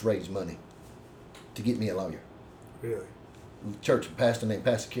church raised money to get me a lawyer. Really? Church pastor named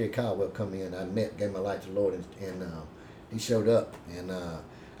Pastor Kerry Caldwell come in. I gave my life to the Lord, and he showed up. And I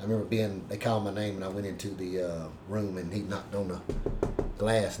remember they called my name, and I went into the room, and he knocked on the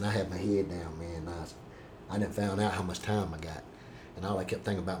glass, and I had my head down, man. I didn't found out how much time I got, and all I kept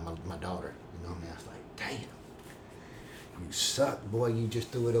thinking about my daughter. You know what I mean? I was like, damn, you suck, boy. You just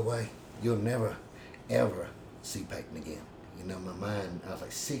threw it away. You'll never, ever see Peyton again. You know, my mind, I was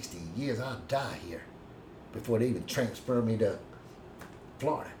like, 60 years, I'll die here before they even transfer me to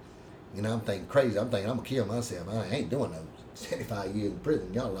Florida. You know, I'm thinking crazy. I'm thinking I'm going to kill myself. I ain't doing no 75 years in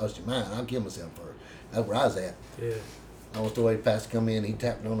prison. Y'all lost your mind. I'll kill myself first. That's where I was at. Yeah. I was the way the pastor come in, he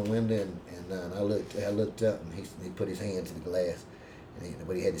tapped on the window, and I looked up, and he put his hand to the glass.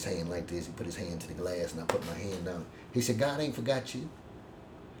 But he had his hand like this. He put his hand to the glass, and I put my hand down. He said, God ain't forgot you.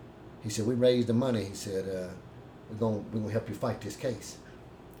 He said, we raised the money. He said, we're gonna help you fight this case.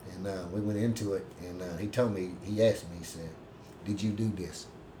 And we went into it, and he asked me, he said, did you do this?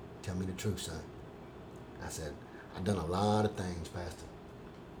 Tell me the truth, son. I said, I've done a lot of things, Pastor,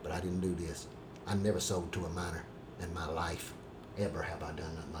 but I didn't do this. I never sold to a minor in my life. Ever have I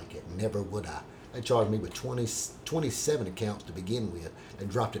done nothing like it. Never would I. They charged me with 27 accounts to begin with. They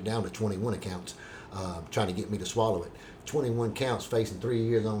dropped it down to 21 accounts, trying to get me to swallow it. 21 counts, facing 3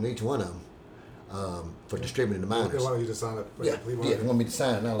 years on each one of them for distributing the minors. They wanted you to sign up. They wanted me to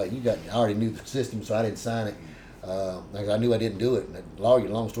sign it. And I was like, I already knew the system, so I didn't sign it. I knew I didn't do it. And the lawyer,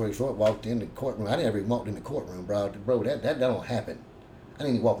 long story short, walked in the courtroom. I never even walked in the courtroom, bro. That don't happen. I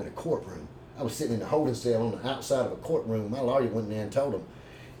didn't even walk in the courtroom. I was sitting in the holding cell on the outside of a courtroom. My lawyer went in there and told him,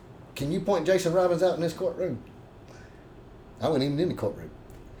 can you point Jason Robbins out in this courtroom? I wasn't even in the courtroom.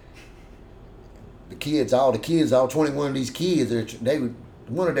 All 21 of these kids,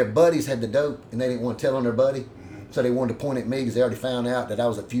 one of their buddies had the dope, and they didn't want to tell on their buddy. So they wanted to point at me because they already found out that I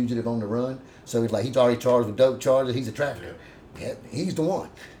was a fugitive on the run. So he's like, he's already charged with dope charges. He's a trafficker. Yeah, he's the one.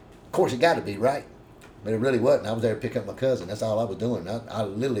 Of course, it got to be, right? But it really wasn't. I was there to pick up my cousin. That's all I was doing. I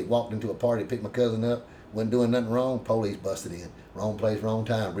literally walked into a party to pick my cousin up. Wasn't doing nothing wrong. Police busted in. Wrong place, wrong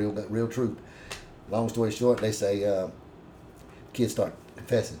time. Real truth. Long story short, they say kids start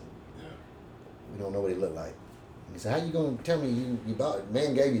confessing. Yeah. We don't know what he looked like. He said, how you going to tell me you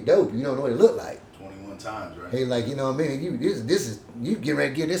man gave you dope? You don't know what it looked like. 21 times, right? He's like, you know what I mean? You get ready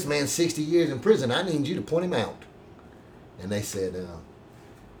to give this man 60 years in prison. I need you to point him out. And they said,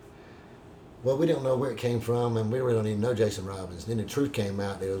 well, we don't know where it came from, and we really don't even know Jason Robbins. Then the truth came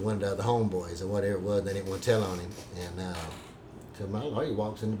out. There was one of the other homeboys or whatever it was. They didn't want to tell on him. And so my lawyer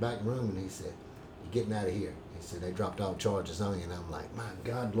walks in the back room, and he said, you're getting out of here. He said, they dropped all charges on you. And I'm like, my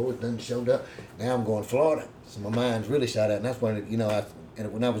God, Lord done showed up. Now I'm going to Florida. So my mind's really shot out. And that's when,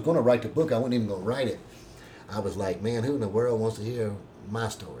 when I was going to write the book, I wasn't even going to write it. I was like, man, who in the world wants to hear my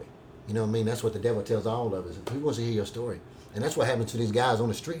story? You know what I mean? That's what the devil tells all of us. Who wants to hear your story? And that's what happens to these guys on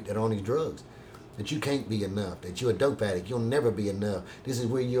the street that are on these drugs. That you can't be enough. That you're a dope addict. You'll never be enough. This is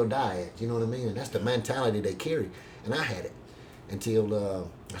where you'll die at. You know what I mean? And that's the mentality they carry. And I had it until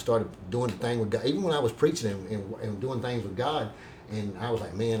I started doing the thing with God. Even when I was preaching and doing things with God, And I was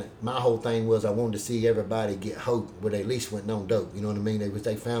like, man, my whole thing was I wanted to see everybody get hope where they at least went on dope. You know what I mean?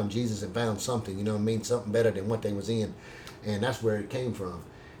 They found Jesus and found something, you know what I mean? Something better than what they was in. And that's where it came from.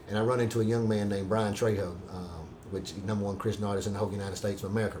 And I run into a young man named Brian Trejo, which is #1 Christian artist in the whole United States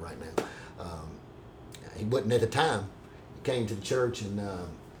of America right now. He wasn't at the time. He came to the church and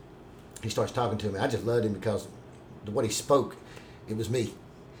he starts talking to me. I just loved him because what he spoke, it was me.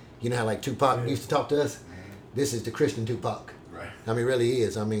 You know how like Tupac used to talk to us? This is the Christian Tupac. Right. I mean, really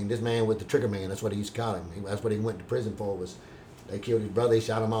is. I mean, this man with the trigger man, that's what he used to call him. That's what he went to prison for, was they killed his brother, they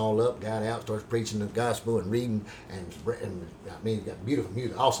shot them all up, got out, starts preaching the gospel and reading, and I mean, he got beautiful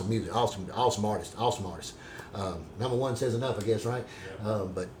music, awesome artist. #1 says enough, I guess, right? Yeah.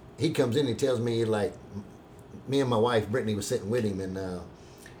 But he comes in and tells me, like, me and my wife, Brittany, was sitting with him, and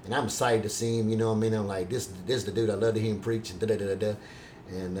I'm excited to see him, you know what I mean? I'm like, this is the dude I love to hear him preach, and da-da-da-da-da.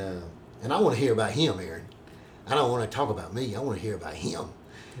 And I want to hear about him, Aaron. I don't want to talk about me. I want to hear about him.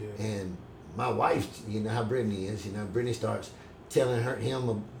 Yeah. And my wife, you know how Brittany is. You know, Brittany starts telling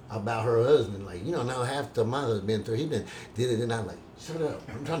him about her husband. Like, you don't know half the my husband been through. He did it, and I'm like, shut up.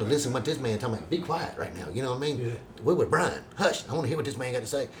 I'm trying to listen to what this man talking about. Be quiet right now. You know what I mean? Yeah. We're with Brian. Hush. I want to hear what this man got to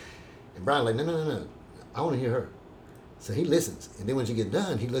say. And Brian like, no. I want to hear her. So he listens. And then when she gets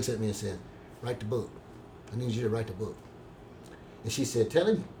done, he looks at me and said, write the book. I need you to write the book. And she said, tell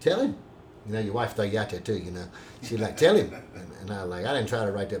him. You know, your wife throw you out there too, you know. She's like, tell him. And I was like, I didn't try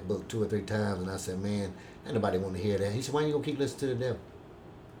to write that book 2 or 3 times. And I said, man, ain't nobody want to hear that. He said, why you going to keep listening to the devil?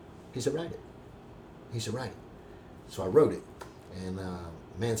 He said, write it. So I wrote it. And,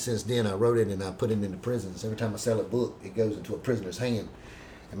 man, since then I wrote it and I put it in the prisons. Every time I sell a book, it goes into a prisoner's hand.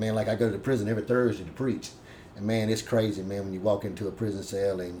 And, man, like I go to the prison every Thursday to preach. And, man, it's crazy, man, when you walk into a prison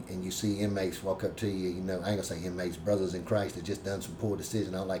cell and you see inmates walk up to you. You know, I ain't going to say inmates, brothers in Christ that just done some poor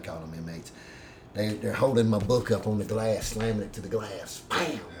decision. I don't like calling them inmates. They're holding my book up on the glass, slamming it to the glass.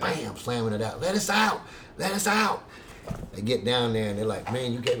 Bam, bam, slamming it out. Let us out. They get down there and they're like,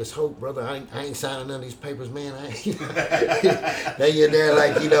 man, you gave us hope, brother. I ain't signing none of these papers, man. They get there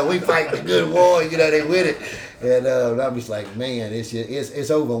like, you know, we fight the good war, you know, they with it. And I'm just like, man,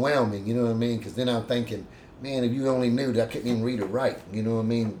 it's overwhelming, you know what I mean? Because then I'm thinking, man, if you only knew that I couldn't even read or write, you know what I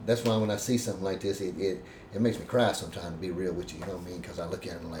mean? That's why when I see something like this, it makes me cry sometimes, to be real with you, you know what I mean? Because I look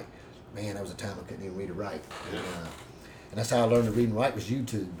at it and like, man, that was a time I couldn't even read or write. And that's how I learned to read and write, was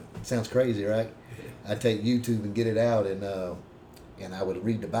YouTube. It sounds crazy, right? I take YouTube and get it out, and I would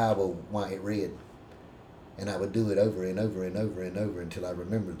read the Bible while it read. And I would do it over and over and over and over until I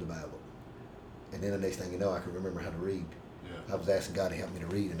remembered the Bible. And then the next thing you know, I could remember how to read. Yeah. I was asking God to help me to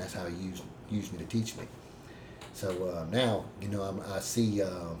read, and that's how He used me to teach me. So now, you know, I see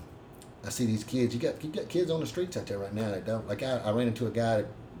these kids. You got kids on the streets out there right now that don't. Like I ran into a guy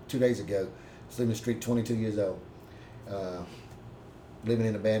 2 days ago, living in the street, 22 years old, living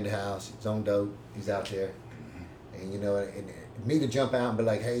in an abandoned house. He's on dope. He's out there, and you know, and me to jump out and be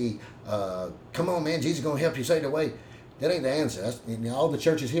like, hey, come on, man, Jesus gonna help you. Say the way. That ain't the answer. All the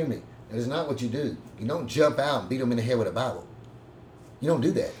churches hear me. That is not what you do. You don't jump out and beat them in the head with a Bible. You don't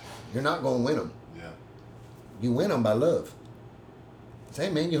do that. You're not gonna win them. You win them by love.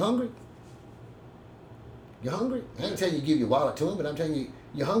 Say, man, you hungry? You hungry? I ain't telling you give your wallet to him, but I'm telling you,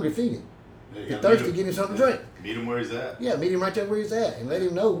 you're hungry, feed him. Yeah, you're thirsty, give him something to drink. Meet him where he's at. Yeah, meet him right there where he's at, and let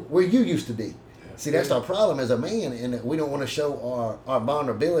him know where you used to be. Yeah. See, that's our problem as a man, and we don't want to show our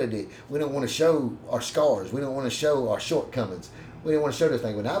vulnerability. We don't want to show our scars. We don't want to show our shortcomings. We don't want to show this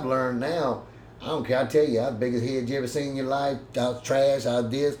thing. But I've learned now, I don't care. I tell you, I'm the biggest head you ever seen in your life. I was trash. I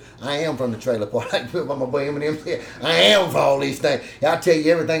was this. I am from the trailer park. Like my boy Eminem said, I am for all these things. I tell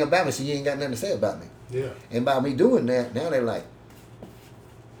you everything about me, so you ain't got nothing to say about me. Yeah. And by me doing that, now they're like,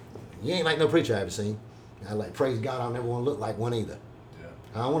 you ain't like no preacher I ever seen. I like, praise God, I never want to look like one either. Yeah.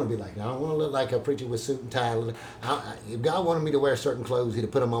 I don't want to be like that. I don't want to look like a preacher with suit and tie. If God wanted me to wear certain clothes, He'd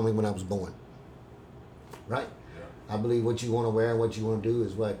have put them on me when I was born. Right? Yeah. I believe what you want to wear and what you want to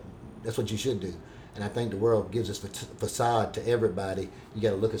do that's what you should do. And I think the world gives us facade to everybody. You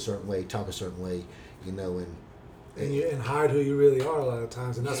got to look a certain way, talk a certain way, you know, and hide who you really are a lot of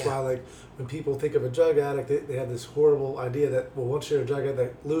times. And that's why, like, when people think of a drug addict, they have this horrible idea that, well, once you're a drug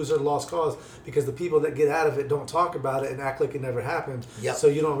addict, loser, lost cause, because the people that get out of it don't talk about it and act like it never happened. Yep. So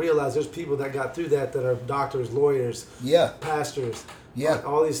you don't realize there's people that got through that are doctors, lawyers, pastors,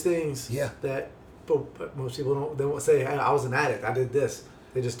 all these things that but most people they won't say, hey, I was an addict, I did this.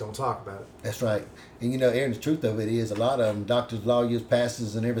 They just don't talk about it. That's right. And you know, Aaron, the truth of it is a lot of them, doctors, lawyers,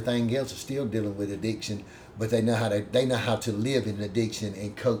 pastors, and everything else are still dealing with addiction, but they know how to live in addiction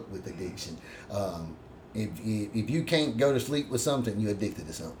and cope with addiction. If you can't go to sleep with something, you're addicted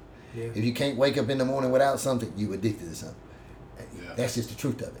to something. Yeah. If you can't wake up in the morning without something, you're addicted to something. That's just the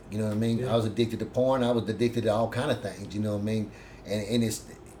truth of it. You know what I mean? I was addicted to porn. I was addicted to all kind of things. You know what I mean? And it's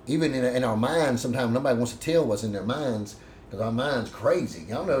even in our minds. Sometimes nobody wants to tell what's in their minds because our mind's crazy.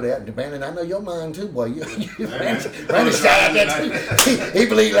 Y'all know that, Brandon. I know your mind too, boy. Brandon shot out there too. He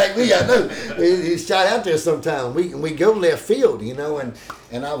believed like me. I know. He's shot out there sometimes. We go left field, you know.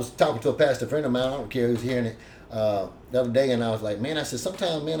 And I was talking to a pastor friend of mine. I don't care who's hearing it the other day, and I was like, man, I said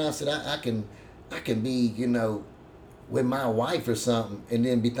sometimes, man, I said I can be, you know, with my wife or something, and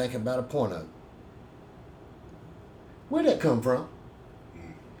then be thinking about a porno. Where'd that come from?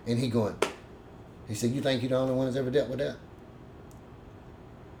 And he said, you think you're the only one that's ever dealt with that?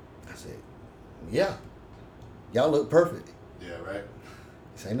 I said, yeah. Y'all look perfect. Yeah, right.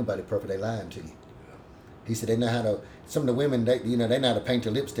 He said, ain't nobody perfect, they lying to you. Yeah. He said, they know how to, some of the women, they know how to paint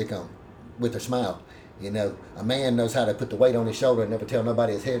their lipstick on with their smile. You know, a man knows how to put the weight on his shoulder and never tell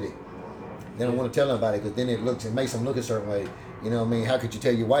nobody it's heavy. They don't want to tell nobody because then it makes them look a certain way. You know what I mean? How could you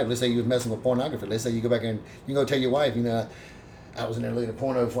tell your wife? Let's say you was messing with pornography. Let's say you go back and you go tell your wife, you know, I was in there looking at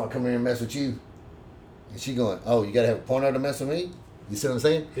porno before I come in and mess with you. And she going, oh, you got to have a porno to mess with me? You see what I'm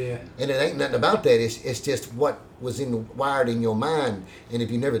saying? Yeah. And it ain't nothing about that. It's just what was wired in your mind. And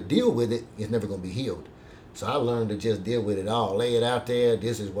if you never deal with it, it's never going to be healed. So I learned to just deal with it all. Lay it out there.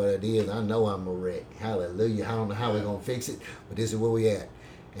 This is what it is. I know I'm a wreck. Hallelujah. I don't know how we're going to fix it, but this is where we at.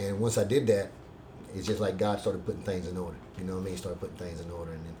 And once I did that, it's just like God started putting things in order. You know what I mean? Started putting things in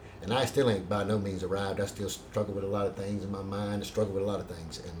order. And I still ain't by no means arrived. I still struggle with a lot of things in my mind. I struggle with a lot of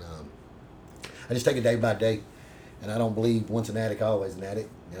things. And I just take it day by day. And I don't believe once an addict, always an addict.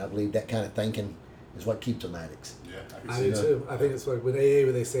 And I believe that kind of thinking is what keeps them addicts. Yeah, I do too. I think it's like with AA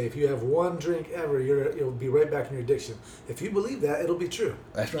where they say if you have one drink ever, you'll be right back in your addiction. If you believe that, it'll be true.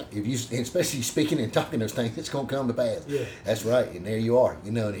 That's right. If you, especially speaking and talking those things, it's gonna come to pass. Yeah. That's right. And there you are.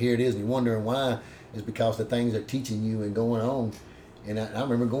 You know, and here it is. And you're wondering why. It's because the things are teaching you and going on. And I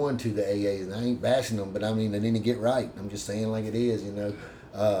remember going to the AAs, and I ain't bashing them, but I mean, they didn't get right. I'm just saying like it is, you know.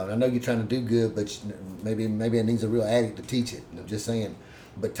 I know you're trying to do good, but maybe it needs a real addict to teach it. I'm just saying.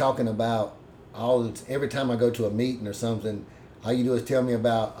 But talking about every time I go to a meeting or something, all you do is tell me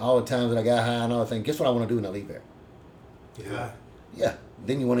about all the times that I got high and all the things. Guess what I want to do when I leave there? Yeah. Yeah.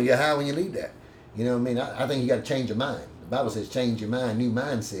 Then you want to get high when you leave there. You know what I mean? I think you got to change your mind. The Bible says change your mind, new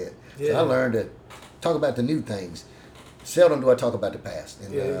mindset. Yeah. So I learned to talk about the new things. Seldom do I talk about the past.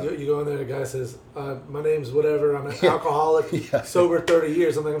 And, you go in there and the guy says, my name's whatever, I'm an alcoholic, sober 30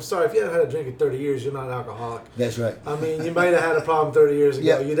 years. I'm like, I'm sorry, if you haven't had a drink in 30 years, you're not an alcoholic. That's right. I mean, you might have had a problem 30 years ago.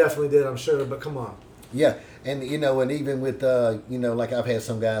 Yeah. You definitely did, I'm sure, but come on. Yeah, and you know, and even with, you know, like I've had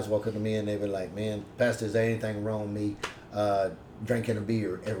some guys walk up to me and they were like, man, Pastor, is there anything wrong with me drinking a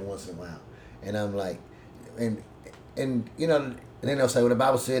beer every once in a while? And I'm like, and you know, and then they'll say, well, the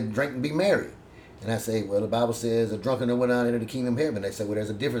Bible said drink and be merry. And I say, well, the Bible says a drunken will not enter the kingdom of heaven. They say, well, there's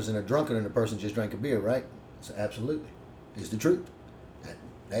a difference in a drunken and a person just drank a beer, right? I say, absolutely. It's the truth.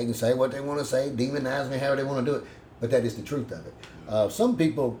 They can say what they want to say, demonize me, however they want to do it, but that is the truth of it. Some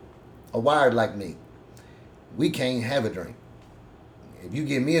people are wired like me. We can't have a drink. If you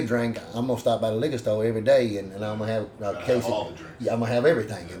give me a drink, I'm gonna stop by the liquor store every day, and I'm gonna have a case of all the drinks. Yeah, I'm gonna have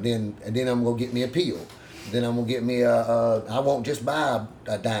everything, and then I'm gonna get me a pill. Then I'm gonna get me I won't just buy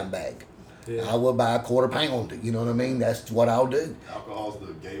a dime bag. Yeah. I will buy a quarter pound. You know what I mean? That's what I'll do. Alcohol's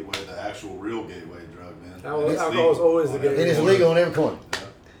the gateway, the actual real gateway drug, man. Alcohol's always the gateway. It is legal on every corner.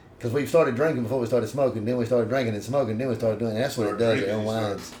 Because we started drinking before we started smoking. Then we started drinking and smoking. Then we started doing it. That's what it does. It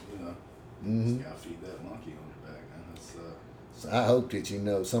unwinds. You gotta feed that monkey on your back, man. So I hope that, you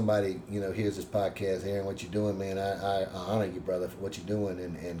know, somebody, you know, hears this podcast, hearing what you're doing, man. I honor you, brother, for what you're doing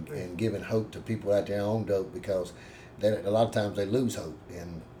and giving hope to people out there on dope, because a lot of times they lose hope.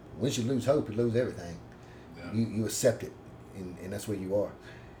 And once you lose hope, you lose everything. Yeah. You accept it, and that's where you are.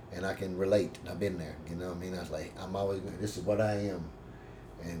 And I can relate. I've been there. You know what I mean? I was like, I'm always, this is what I am.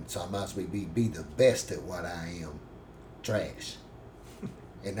 And so I might as well be the best at what I am. Trash.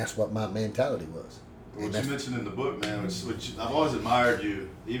 And that's what my mentality was. What you mentioned in the book, man, which I've always admired you,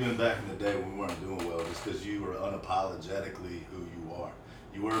 even back in the day when we weren't doing well, just because you were unapologetically who you are.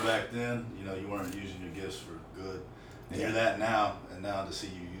 You were back then, you know, you weren't using your gifts for good. And you're that now, and now to see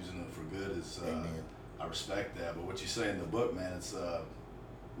you using it for good is, I respect that. But what you say in the book, man, it's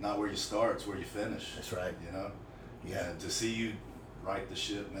not where you start, it's where you finish. That's right. You know? Yeah. And to see you right the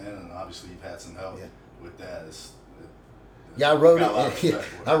ship, man, and obviously you've had some help with that. I wrote it.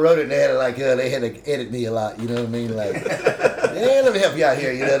 I wrote it, and they had to edit me a lot. You know what I mean? Like, yeah, let me help you out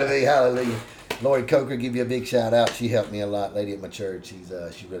here. You know what I mean? Hallelujah. Lori Coker, give you a big shout out. She helped me a lot. Lady at my church.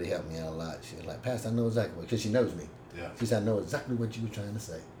 She really helped me out a lot. She was like, Pastor, I know exactly what, because she knows me. Yeah. She said, I know exactly what you were trying to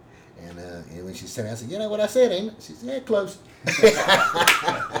say. And when she said, I said, you know what I said, ain't it? She said, yeah, close. I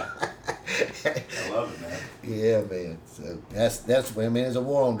love it, man. Yeah, man. So that's where, man, there's a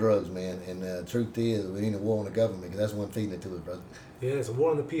war on drugs, man. And the truth is, we need a war on the government, because that's one feeding it to us, brother. Yeah, it's a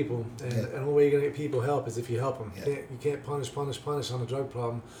war on the people, and the only way you're gonna get people help is if you help them. Yeah. You can't punish on the drug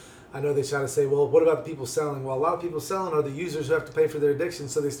problem. I know they try to say, well, what about the people selling? Well, a lot of people selling are the users who have to pay for their addiction,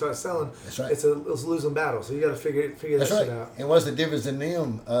 so they start selling. That's right. It's a losing battle, so you got to figure that shit out. And what's the difference in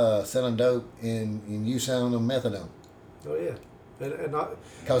them selling dope and you selling them methadone? Oh yeah, and not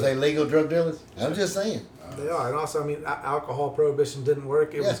Because they legal drug dealers? I'm just saying. they are, and also, I mean, alcohol prohibition didn't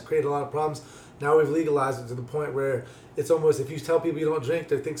work. It was created a lot of problems. Now we've legalized it to the point where it's almost, if you tell people you don't drink,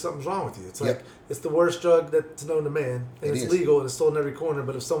 they think something's wrong with you. It's like, it's the worst drug that's known to man, and it's legal, and it's sold in every corner.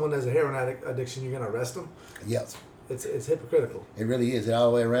 But if someone has a heroin addiction, you're gonna arrest them. Yep. It's hypocritical. It really is. It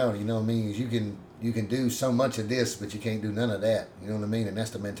all the way around. You know what I mean? You can do so much of this, but you can't do none of that. You know what I mean? And that's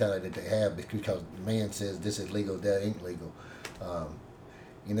the mentality that they have, because the man says this is legal, that ain't legal.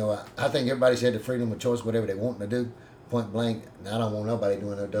 You know, I think everybody should have the freedom of choice, whatever they want to do. Point blank. Now, I don't want nobody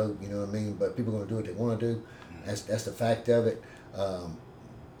doing no dope. You know what I mean? But people are gonna do what they want to do. That's the fact of it.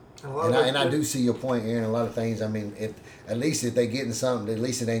 And I do see your point, Aaron. A lot of things. I mean, at least if they getting something, at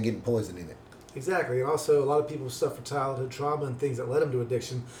least it ain't getting poison in it. Exactly, and also a lot of people suffer childhood trauma and things that led them to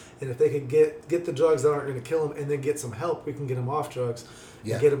addiction. And if they could get the drugs that aren't going to kill them, and then get some help, we can get them off drugs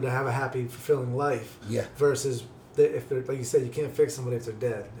and get them to have a happy, fulfilling life. Yeah. Versus if they're, like you said, you can't fix somebody if they're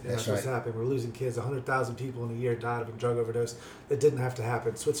dead. And that's what's happening. We're losing kids. 100,000 people in a year died of a drug overdose. That didn't have to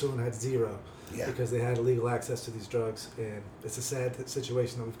happen. Switzerland had 0 because they had illegal access to these drugs, and it's a sad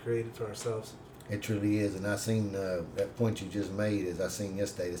situation that we've created for ourselves. It truly is, and I seen that point you just made. As I seen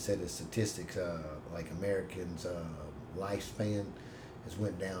yesterday, that said the statistics, like Americans' lifespan has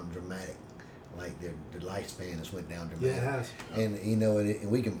went down dramatic. Like their lifespan has went down dramatic. Yeah, it has. And you know, and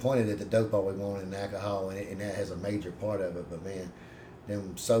we can point it at the dope all we want and alcohol, and that has a major part of it. But man,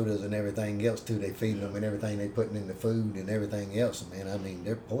 them sodas and everything else too, they feeding them and everything they putting in the food and everything else. Man, I mean,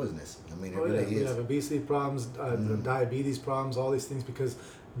 they're poisonous. I mean, it really is. We have obesity problems, diabetes problems, all these things because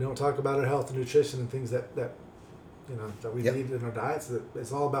we don't talk about our health and nutrition and things that you know that we need in our diets.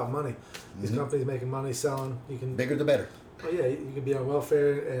 It's all about money. These companies making money selling. You can bigger the better. Oh yeah, you can be on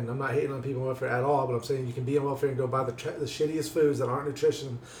welfare, and I'm not hating on people on welfare at all, but I'm saying you can be on welfare and go buy the shittiest foods that aren't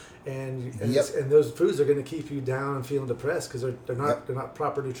nutrition, and those foods are going to keep you down and feeling depressed because they're not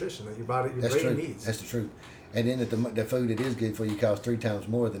proper nutrition that your brain needs. That's the truth. And then the food that is good for you costs 3 times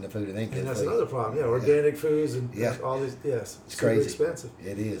more than the food that ain't good. And that's another problem. Yeah, organic foods and all these. Yes, it's crazy. Expensive.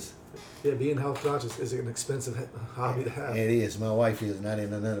 It is. Yeah, being health conscious is an expensive hobby to have. It is. My wife is, and I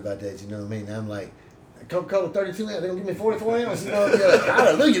didn't know nothing about that. You know what I mean? I'm like, Coca-Cola 32 ounces, they're going to give me 44 ounces. You know, like,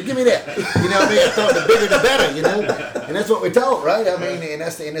 hallelujah, give me that. You know what I mean? I thought the bigger the better, you know? And that's what we're taught, right? I mean, and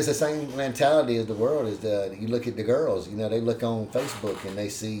it's the same mentality as the world. You look at the girls, you know, they look on Facebook and they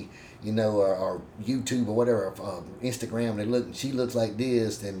see, you know, or YouTube or whatever, Instagram, they look, and she looks like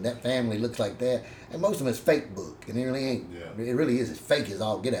this, and that family looks like that. And most of them is fake book, and it really ain't. Yeah. It really is. It's fake as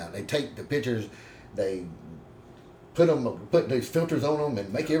all get out. They take the pictures, they put these filters on them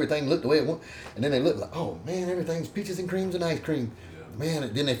and make everything look the way it wants, and then they look like, oh man, everything's peaches and creams and ice cream. Yeah. Man,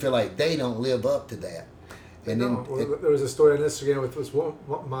 and then they feel like they don't live up to that. And then there was a story on Instagram with this one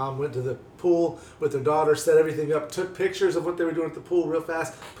mom went to the pool with her daughter, set everything up, took pictures of what they were doing at the pool real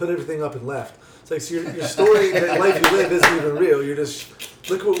fast, put everything up and left. It's like, so your story, the life you live isn't even real. You're just,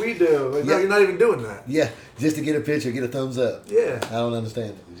 look what we do. Like, no, you're not even doing that. Yeah, just to get a picture, get a thumbs up. Yeah. I don't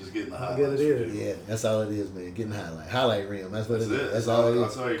understand it. You're just getting the highlights. I get it either. Yeah, that's all it is, man. Getting highlight reel. That's what it is. That's all it is.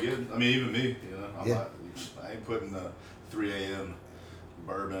 That's all you're getting. I mean, even me, you know, I ain't putting the 3 a.m.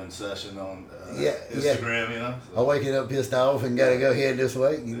 bourbon session on Instagram, you know. So. I waking up pissed off and gotta go head this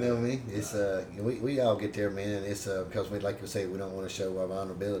way. You know what I mean? It's we all get there, man. And it's because we, like you say, we don't want to show our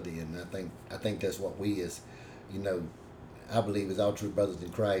vulnerability, and I think that's what we as, you know, I believe as all true brothers in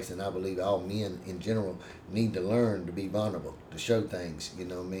Christ, and I believe all men in general need to learn to be vulnerable, to show things. You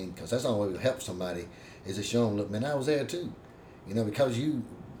know what I mean? Because that's the only way to help somebody is to show them, look, man, I was there too. You know, because I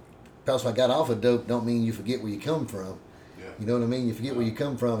got off of dope, don't mean you forget where you come from. You know what I mean? You forget where you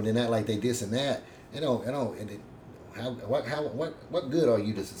come from, and then act like they this and that. What good are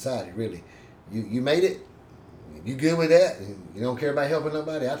you to society, really? You made it. You good with that? You don't care about helping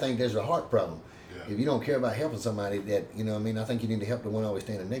nobody? I think there's a heart problem. Yeah. If you don't care about helping somebody, that, you know what I mean? I think you need to help the one always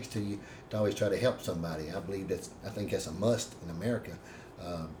standing next to you to always try to help somebody. I think that's a must in America,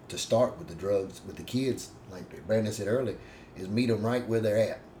 to start with the drugs with the kids. Like Brandon said earlier, is meet them right where they're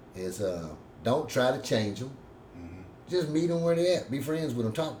at. Is don't try to change them. Just meet them where they at. Be friends with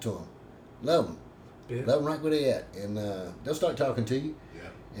them. Talk to them. Love them. Yeah. Love them right where they at. And they'll start talking to you. Yeah.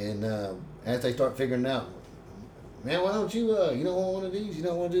 And as they start figuring out, man, why don't you don't want one of these? You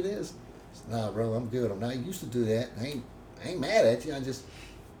don't want to do this? Nah, bro, I'm good. I'm not used to do that. I ain't mad at you. I just,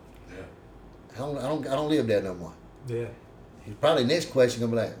 I don't live there no more. Yeah. Probably next question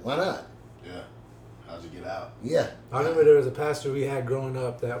gonna be like, why not? Yeah. How'd you get out? Yeah. I remember there was a pastor we had growing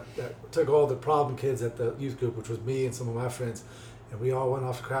up that took all the problem kids at the youth group, which was me and some of my friends, and we all went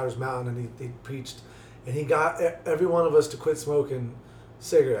off to Crowder's Mountain, and he preached, and he got every one of us to quit smoking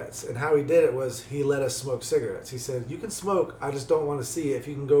cigarettes. And how he did it was he let us smoke cigarettes. He said, you can smoke, I just don't want to see it if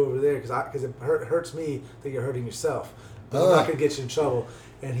you can go over there, because it hurts me that you're hurting yourself, but I'm not going to get you in trouble.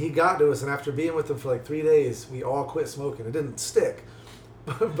 And he got to us, and after being with him for like 3 days, we all quit smoking. It didn't stick.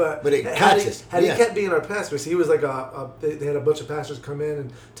 but it conscious. He kept being our pastor, so he was like they had a bunch of pastors come in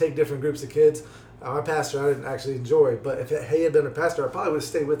and take different groups of kids. My pastor I didn't actually enjoy, but if he had been a pastor, I probably would have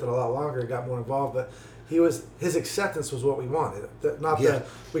stayed with it a lot longer and got more involved. But his acceptance was what we wanted.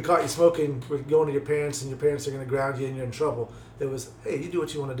 We caught you smoking, we're going to your parents, and your parents are going to ground you and you're in trouble. It was, hey, you do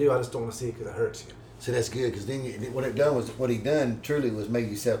what you want to do, I just don't want to see it because it hurts you. So that's good, because then what he done truly was make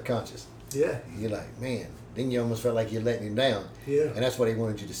you self-conscious. Yeah. You're like, man, then you almost felt like you're letting him down. Yeah. And that's what he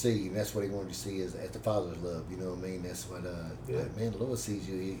wanted you to see, and that's what he wanted you to see as the Father's love. You know what I mean? That's what, like, man, the Lord sees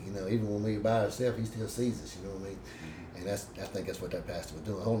you. Even when we're by ourselves, He still sees us. You know what I mean? And I think that's what that pastor was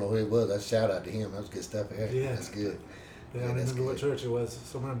doing. I don't know who it was. I shout out to him. That was good stuff there. Yeah. That's good. Yeah, I don't remember what church it was.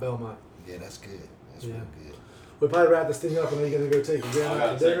 Somewhere in Belmont. Yeah, that's good. That's real good. We'll probably wrap this thing up, and then you're going to go take your I granny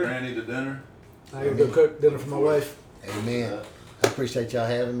gotta to take dinner. Granny to dinner. I got to go cook dinner for my wife. Amen. I appreciate y'all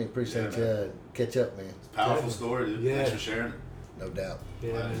having me. Appreciate y'all. Catch up, man. Powerful story, dude. Yeah. Thanks for sharing it. No doubt.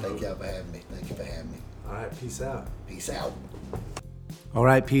 Yeah, man. Thank y'all for having me. Thank you for having me. All right, peace out. Peace out. All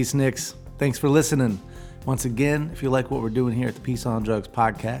right, Peace Nicks. Thanks for listening. Once again, if you like what we're doing here at the Peace on Drugs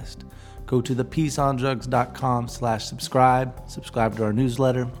podcast, go to thepeaceondrugs.com/subscribe. Subscribe to our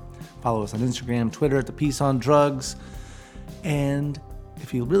newsletter. Follow us on Instagram, Twitter at the Peace on Drugs. And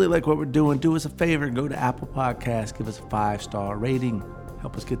if you really like what we're doing, do us a favor, go to Apple Podcasts, give us a 5-star rating.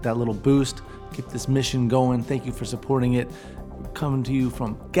 Help us get that little boost, get this mission going. Thank you for supporting it. We're coming to you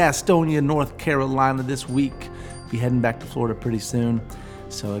from Gastonia, North Carolina this week. Be heading back to Florida pretty soon.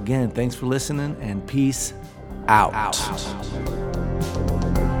 So again, thanks for listening, and peace out.